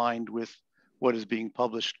is aligned with what is being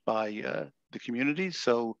published by the community.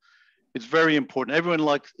 So it's very important.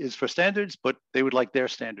 Everyone is for standards, but they would like their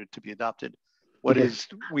standard to be adopted.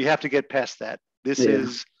 We have to get past that.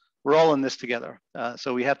 We're all in this together.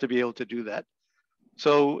 So we have to be able to do that.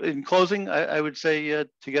 So in closing, I would say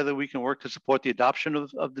together we can work to support the adoption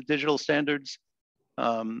of the digital standards.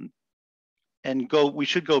 We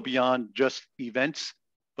should go beyond just events,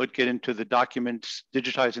 but get into the documents,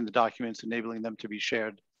 digitizing the documents, enabling them to be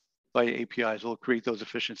shared by APIs will create those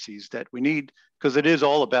efficiencies that we need, because it is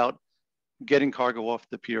all about getting cargo off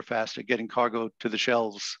the pier faster, getting cargo to the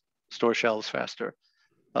shelves, store shelves faster.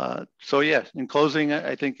 So yeah, in closing,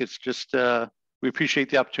 I think it's just, we appreciate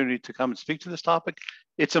the opportunity to come and speak to this topic.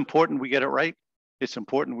 It's important we get it right. It's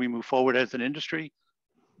important we move forward as an industry,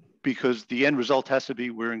 because the end result has to be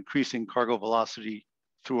we're increasing cargo velocity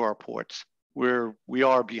through our ports, where we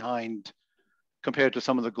are behind compared to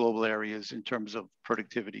some of the global areas in terms of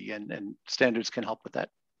productivity, and standards can help with that.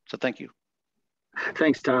 So thank you.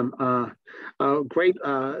 Thanks, Tom. Great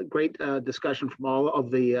discussion from all of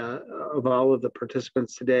the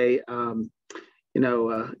participants today.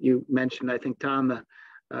 You mentioned, I think, Tom,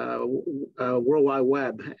 the World Wide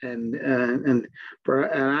Web, and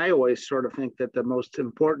I always sort of think that the most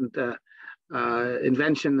important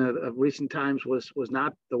invention of recent times was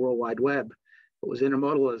not the World Wide Web. It was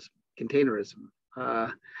intermodalism, containerism,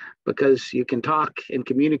 because you can talk and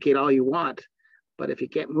communicate all you want, but if you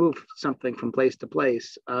can't move something from place to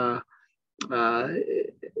place,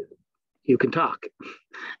 you can talk.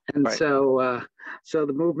 And right. So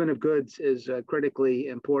the movement of goods is critically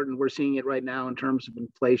important. We're seeing it right now in terms of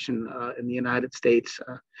inflation in the United States,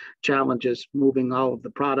 challenges moving all of the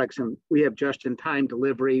products, and we have just-in-time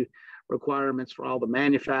delivery requirements for all the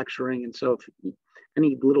manufacturing. And so if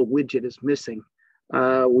any little widget is missing,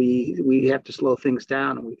 we have to slow things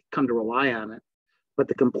down, and we come to rely on it. But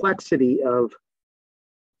the complexity of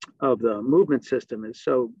the movement system is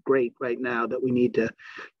so great right now that we need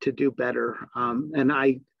to do better.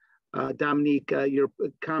 And Dominique, your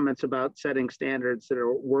comments about setting standards that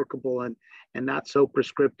are workable and not so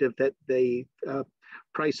prescriptive that they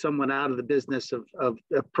price someone out of the business of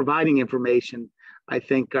providing information, I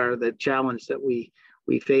think are the challenge that we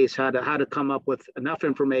face, how to come up with enough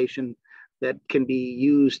information that can be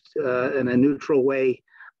used in a neutral way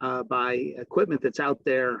by equipment that's out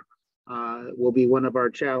there. Will be one of our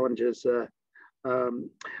challenges.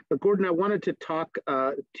 But Gordon, I wanted to talk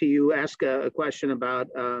to you, ask a question about,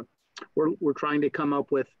 we're trying to come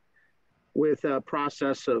up with a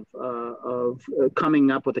process of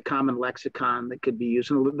coming up with a common lexicon that could be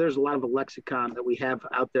used. And there's a lot of a lexicon that we have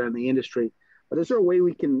out there in the industry, but is there a way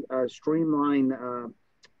we can streamline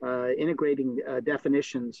integrating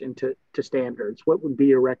definitions into standards? What would be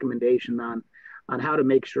your recommendation on how to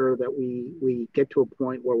make sure that we get to a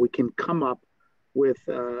point where we can come up with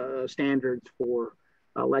standards for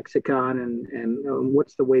lexicon, and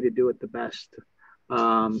what's the way to do it the best?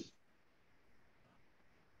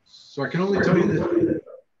 So I can only tell you that,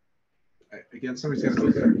 again, somebody's got to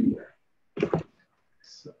be there.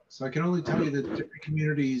 So I can only tell you that different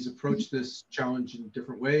communities approach this challenge in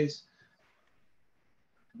different ways.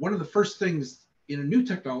 One of the first things in a new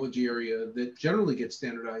technology area that generally gets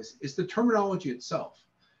standardized is the terminology itself,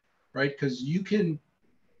 right? Because you can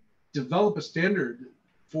develop a standard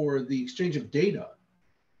for the exchange of data,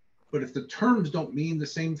 but if the terms don't mean the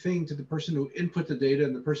same thing to the person who input the data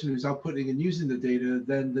and the person who's outputting and using the data,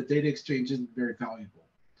 then the data exchange isn't very valuable.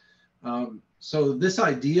 So this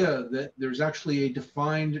idea that there's actually a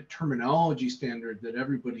defined terminology standard that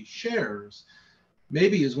everybody shares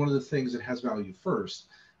maybe is one of the things that has value first.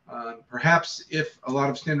 Perhaps if a lot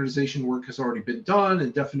of standardization work has already been done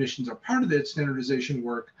and definitions are part of that standardization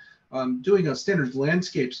work, doing a standards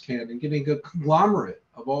landscape scan and getting a conglomerate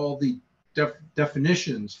of all the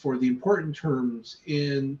definitions for the important terms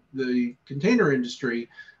in the container industry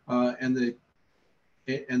and the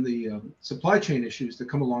supply chain issues that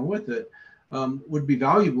come along with it would be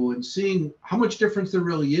valuable in seeing how much difference there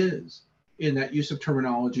really is in that use of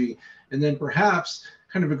terminology, and then perhaps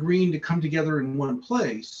kind of agreeing to come together in one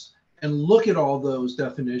place and look at all those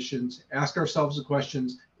definitions, ask ourselves the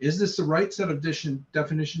questions, Is this the right set of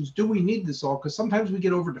definitions? Do we need this all? Because sometimes we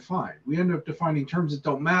get over-defined. We end up defining terms that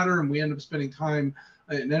don't matter, and we end up spending time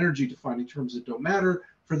and energy defining terms that don't matter.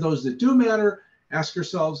 For those that do matter, ask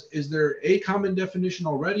yourselves, is there a common definition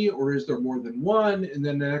already, or is there more than one? And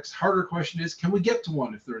then the next harder question is, can we get to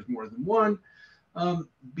one if there's more than one?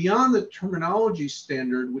 Beyond the terminology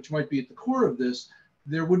standard, which might be at the core of this,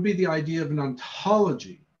 there would be the idea of an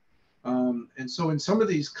ontology. And so in some of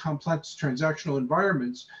these complex transactional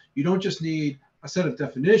environments, you don't just need a set of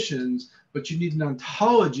definitions, but you need an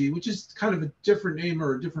ontology, which is kind of a different name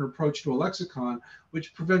or a different approach to a lexicon,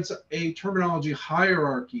 which prevents a terminology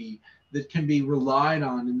hierarchy that can be relied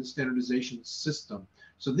on in the standardization system.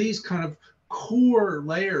 So these kind of core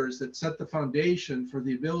layers that set the foundation for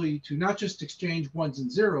the ability to not just exchange ones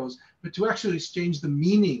and zeros, but to actually exchange the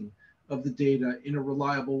meaning of the data in a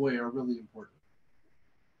reliable way are really important.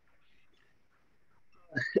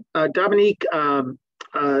 Dominique,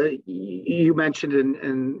 you mentioned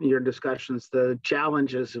in your discussions the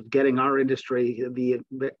challenges of getting our industry, the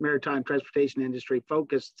maritime transportation industry,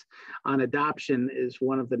 focused on adoption is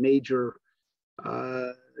one of the major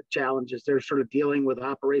challenges. They're sort of dealing with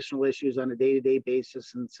operational issues on a day-to-day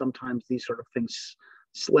basis, and sometimes these sort of things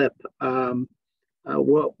slip. One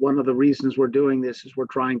of the reasons we're doing this is we're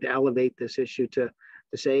trying to elevate this issue to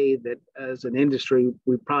say that as an industry,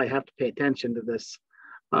 we probably have to pay attention to this.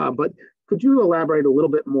 But could you elaborate a little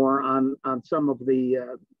bit more on some of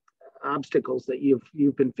the obstacles that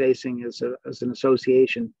you've been facing as an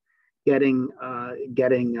association, getting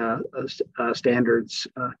standards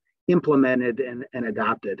implemented and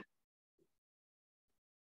adopted?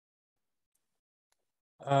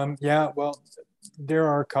 Yeah, well, there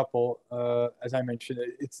are a couple. As I mentioned,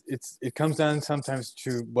 it comes down sometimes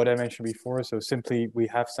to what I mentioned before. So simply, we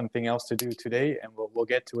have something else to do today, and we'll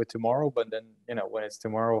get to it tomorrow. But then, when it's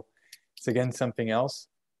tomorrow, it's again something else.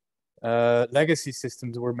 Legacy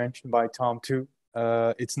systems were mentioned by Tom too.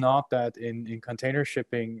 It's not that in container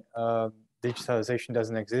shipping, digitalization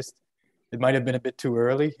doesn't exist. It might have been a bit too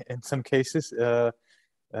early in some cases.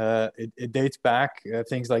 It dates back,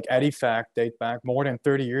 things like EDIFACT date back more than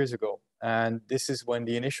 30 years ago. And this is when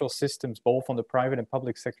the initial systems, both on the private and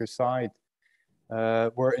public sector side,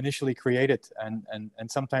 were initially created. And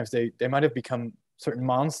sometimes they might have become certain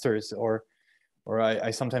monsters, or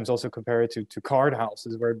I sometimes also compare it to card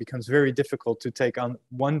houses, where it becomes very difficult to take on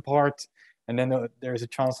one part, and then there's a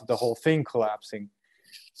chance of the whole thing collapsing.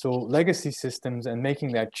 So legacy systems and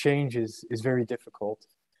making that change is very difficult.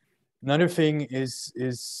 Another thing is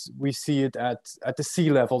we see it at the sea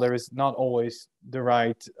level. There is not always the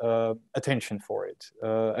right attention for it.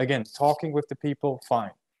 Again, talking with the people,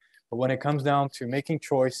 fine. But when it comes down to making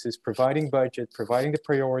choices, providing budget, providing the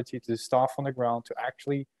priority to the staff on the ground to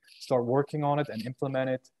actually start working on it and implement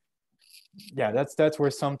it, yeah, that's where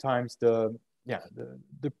sometimes the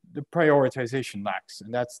prioritization lacks.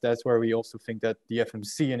 And that's where we also think that the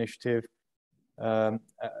FMC initiative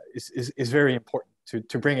is very important.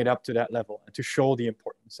 To bring it up to that level and to show the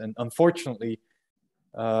importance. And unfortunately,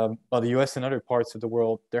 the US and other parts of the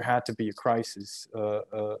world, there had to be a crisis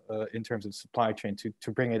in terms of supply chain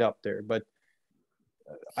to bring it up there. But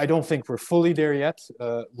I don't think we're fully there yet.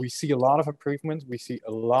 We see a lot of improvement. We see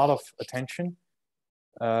a lot of attention.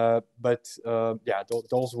 But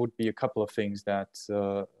those would be a couple of things that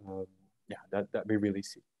we really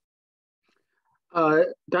see.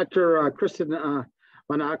 Dr. Kristen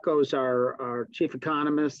Monaco is our chief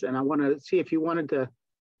economist, and I want to see if you wanted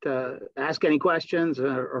to ask any questions,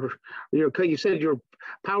 or you said your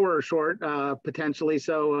power short potentially,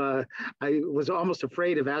 so I was almost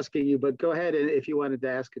afraid of asking you, but go ahead if you wanted to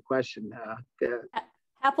ask a question.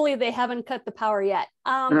 Happily, they haven't cut the power yet.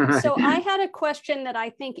 So I had a question that I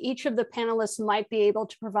think each of the panelists might be able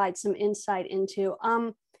to provide some insight into.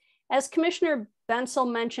 As Commissioner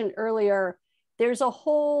Bensel mentioned earlier, there's a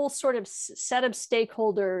whole sort of set of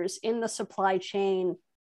stakeholders in the supply chain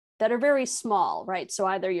that are very small, right? So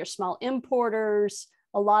either your small importers,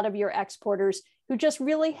 a lot of your exporters who just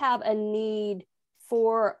really have a need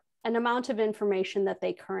for an amount of information that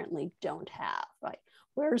they currently don't have, right?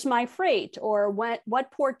 Where's my freight? Or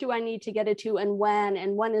what port do I need to get it to, and when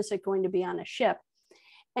is it going to be on a ship?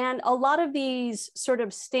 And a lot of these sort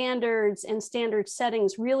of standards and standard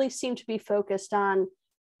settings really seem to be focused on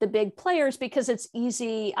the big players because it's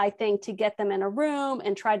easy, I think, to get them in a room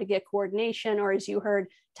and try to get coordination, or as you heard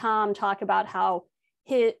Tom talk about how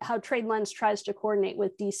TradeLens tries to coordinate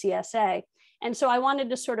with DCSA. And so I wanted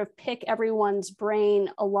to sort of pick everyone's brain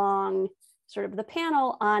along sort of the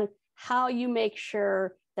panel on how you make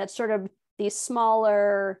sure that sort of these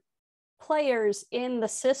smaller players in the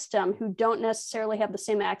system who don't necessarily have the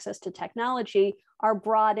same access to technology are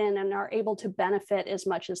brought in and are able to benefit as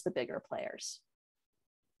much as the bigger players?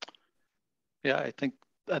 Yeah, I think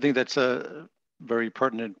that's a very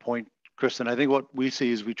pertinent point, Kristen. I think what we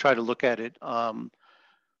see is we try to look at it on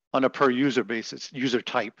a per user basis, user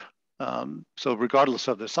type. So regardless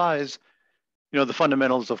of the size, the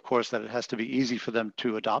fundamentals, of course, that it has to be easy for them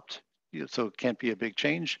to adopt. So it can't be a big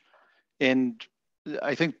change. And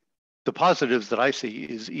I think the positives that I see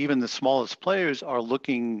is even the smallest players are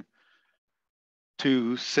looking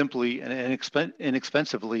to simply and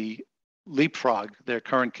inexpensively leapfrog their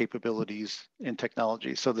current capabilities in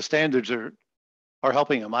technology. So the standards are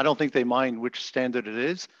helping them. I don't think they mind which standard it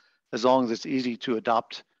is, as long as it's easy to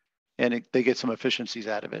adopt and they get some efficiencies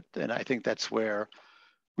out of it. And I think that's where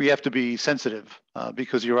we have to be sensitive,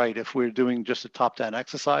 because you're right. If we're doing just a top-down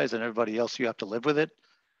exercise and everybody else, you have to live with it,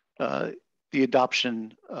 the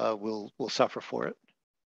adoption will suffer for it.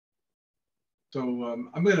 So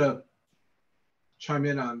I'm going to chime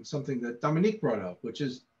in on something that Dominique brought up, which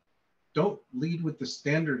is don't lead with the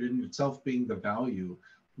standard in itself being the value.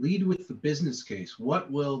 Lead with the business case.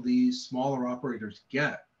 What will these smaller operators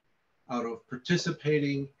get out of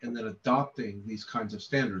participating and then adopting these kinds of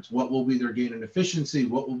standards? What will be their gain in efficiency?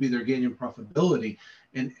 What will be their gain in profitability?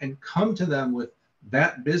 And come to them with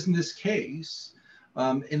that business case.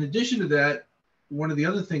 In addition to that, one of the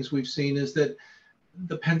other things we've seen is that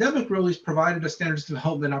the pandemic really has provided a standards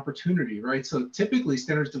development opportunity, right? So typically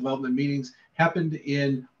standards development meetings happened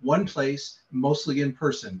in one place, mostly in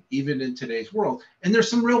person, even in today's world. And there's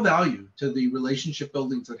some real value to the relationship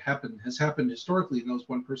buildings that has happened historically in those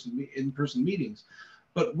in-person meetings.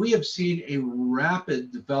 But we have seen a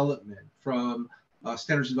rapid development from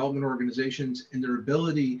standards development organizations in their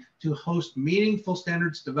ability to host meaningful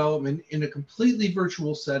standards development in a completely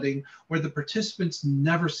virtual setting where the participants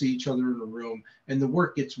never see each other in a room and the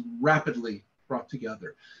work gets rapidly brought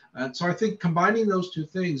together. And so I think combining those two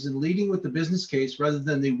things and leading with the business case rather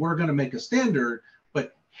than we're going to make a standard,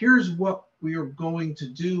 but here's what we are going to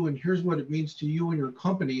do and here's what it means to you and your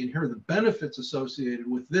company and here are the benefits associated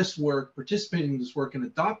with this work, participating in this work and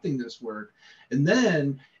adopting this work. And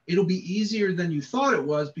then it'll be easier than you thought it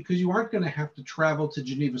was because you aren't going to have to travel to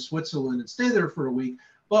Geneva, Switzerland and stay there for a week,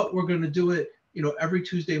 but we're going to do it, every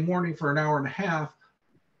Tuesday morning for an hour and a half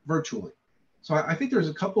virtually. So I think there's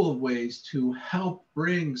a couple of ways to help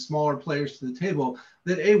bring smaller players to the table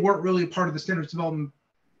that weren't really part of the standards development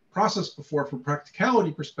process before from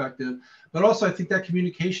practicality perspective, but also I think that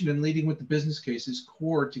communication and leading with the business case is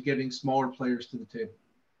core to getting smaller players to the table.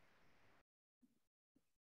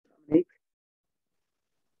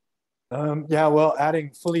 Yeah, well,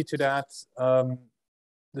 adding fully to that,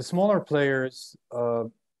 the smaller players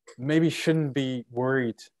maybe shouldn't be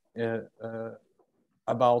worried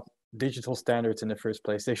about digital standards in the first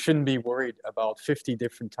place. They shouldn't be worried about 50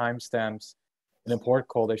 different timestamps in a port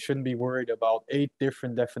call. They shouldn't be worried about 8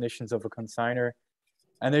 different definitions of a consigner.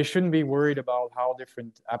 And they shouldn't be worried about how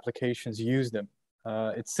different applications use them.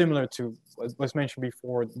 It's similar to what was mentioned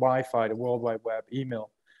before, Wi-Fi, the World Wide Web,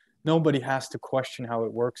 email. Nobody has to question how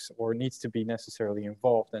it works or needs to be necessarily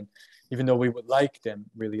involved. And even though we would like them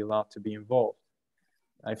really a lot to be involved,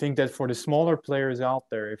 I think that for the smaller players out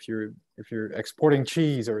there, if you're exporting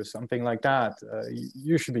cheese or something like that,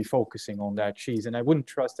 you should be focusing on that cheese. And I wouldn't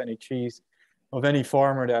trust any cheese of any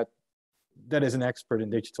farmer that is an expert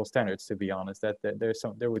in digital standards, to be honest. That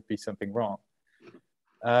there would be something wrong.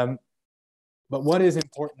 But what is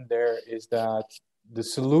important there is that the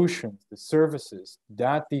solutions, the services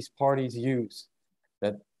that these parties use,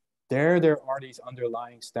 that there are these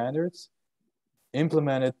underlying standards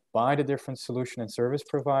implemented by the different solution and service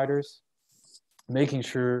providers, making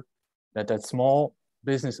sure that that small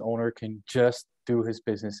business owner can just do his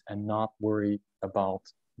business and not worry about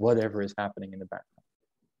whatever is happening in the background.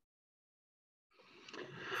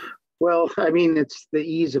 Well, I mean, it's the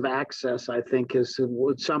ease of access, I think, is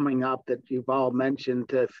summing up that you've all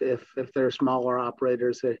mentioned. If they're smaller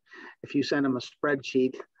operators, if you send them a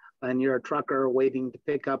spreadsheet and you're a trucker waiting to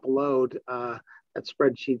pick up a load, that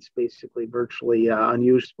spreadsheet's basically virtually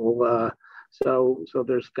unusable. So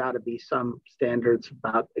there's got to be some standards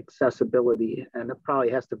about accessibility, and it probably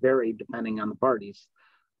has to vary depending on the parties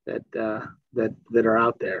that are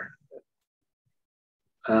out there.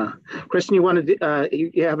 Kristen, you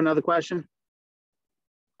have another question?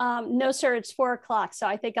 No, sir, it's 4 o'clock, so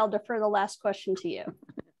I think I'll defer the last question to you.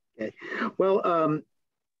 Okay. Well,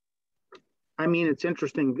 I mean, it's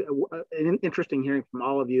interesting hearing from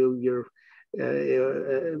all of you. You're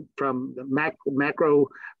from the macro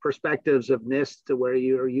perspectives of NIST to where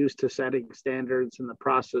you're used to setting standards and the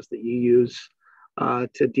process that you use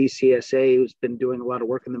to DCSA, who's been doing a lot of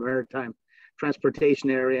work in the maritime transportation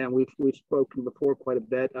area, and we've spoken before quite a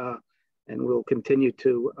bit, and we'll continue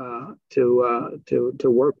to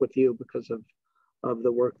work with you because of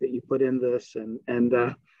the work that you put in this,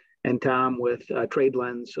 and Tom with Trade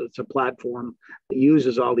Lens. So it's a platform that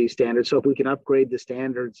uses all these standards. So if we can upgrade the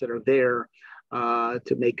standards that are there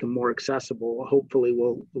to make them more accessible, hopefully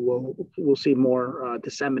we'll see more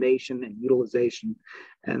dissemination and utilization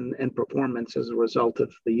and performance as a result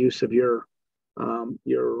of the use of your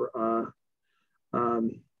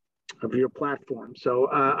platform. So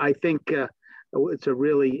I think it's a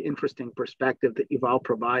really interesting perspective that you've all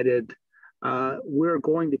provided. We're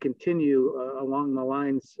going to continue along the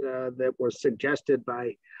lines that were suggested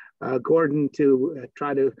by Gordon to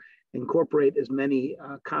try to incorporate as many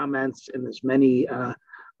comments and as many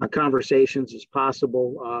conversations as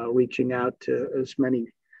possible, reaching out to as many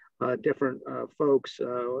different folks.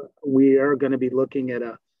 We are going to be looking at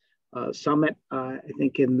a summit, I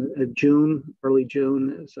think in June, early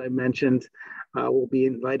June, as I mentioned. We'll be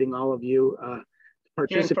inviting all of you to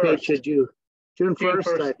participate. Should you June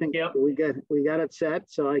 1st, I think. Yep. we got it set,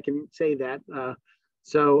 so I can say that.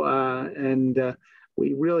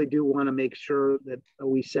 We really do want to make sure that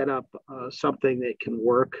we set up something that can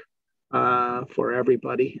work for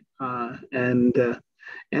everybody. And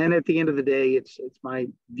at the end of the day, it's my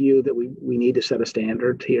view that we need to set a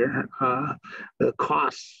standard here. The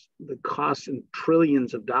costs in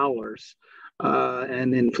trillions of dollars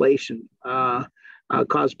and inflation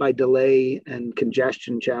caused by delay and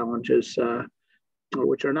congestion challenges,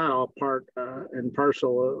 which are not all part and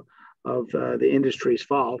parcel of the industry's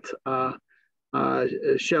fault,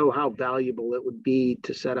 show how valuable it would be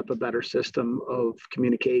to set up a better system of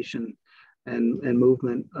communication and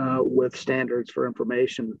movement with standards for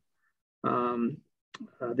information.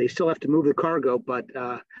 They still have to move the cargo, but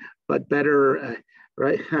better,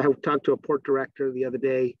 right? I talked to a port director the other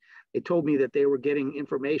day. They told me that they were getting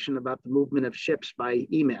information about the movement of ships by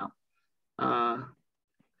email.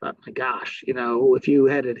 But my gosh, if you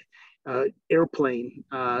had an airplane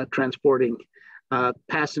transporting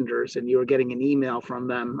passengers and you were getting an email from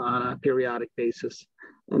them on a periodic basis,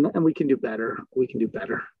 and we can do better. We can do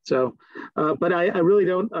better. So, but I really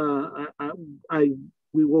don't.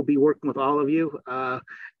 We will be working with all of you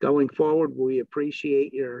going forward. We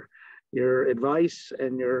appreciate your advice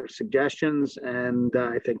and your suggestions, and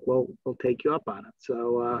I think we'll take you up on it.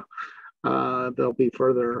 So there'll be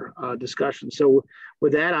further discussion. So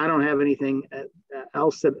with that, I don't have anything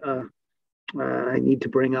else that I need to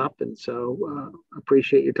bring up, and so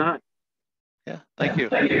appreciate your time. Yeah, thank you.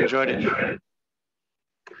 Enjoyed it.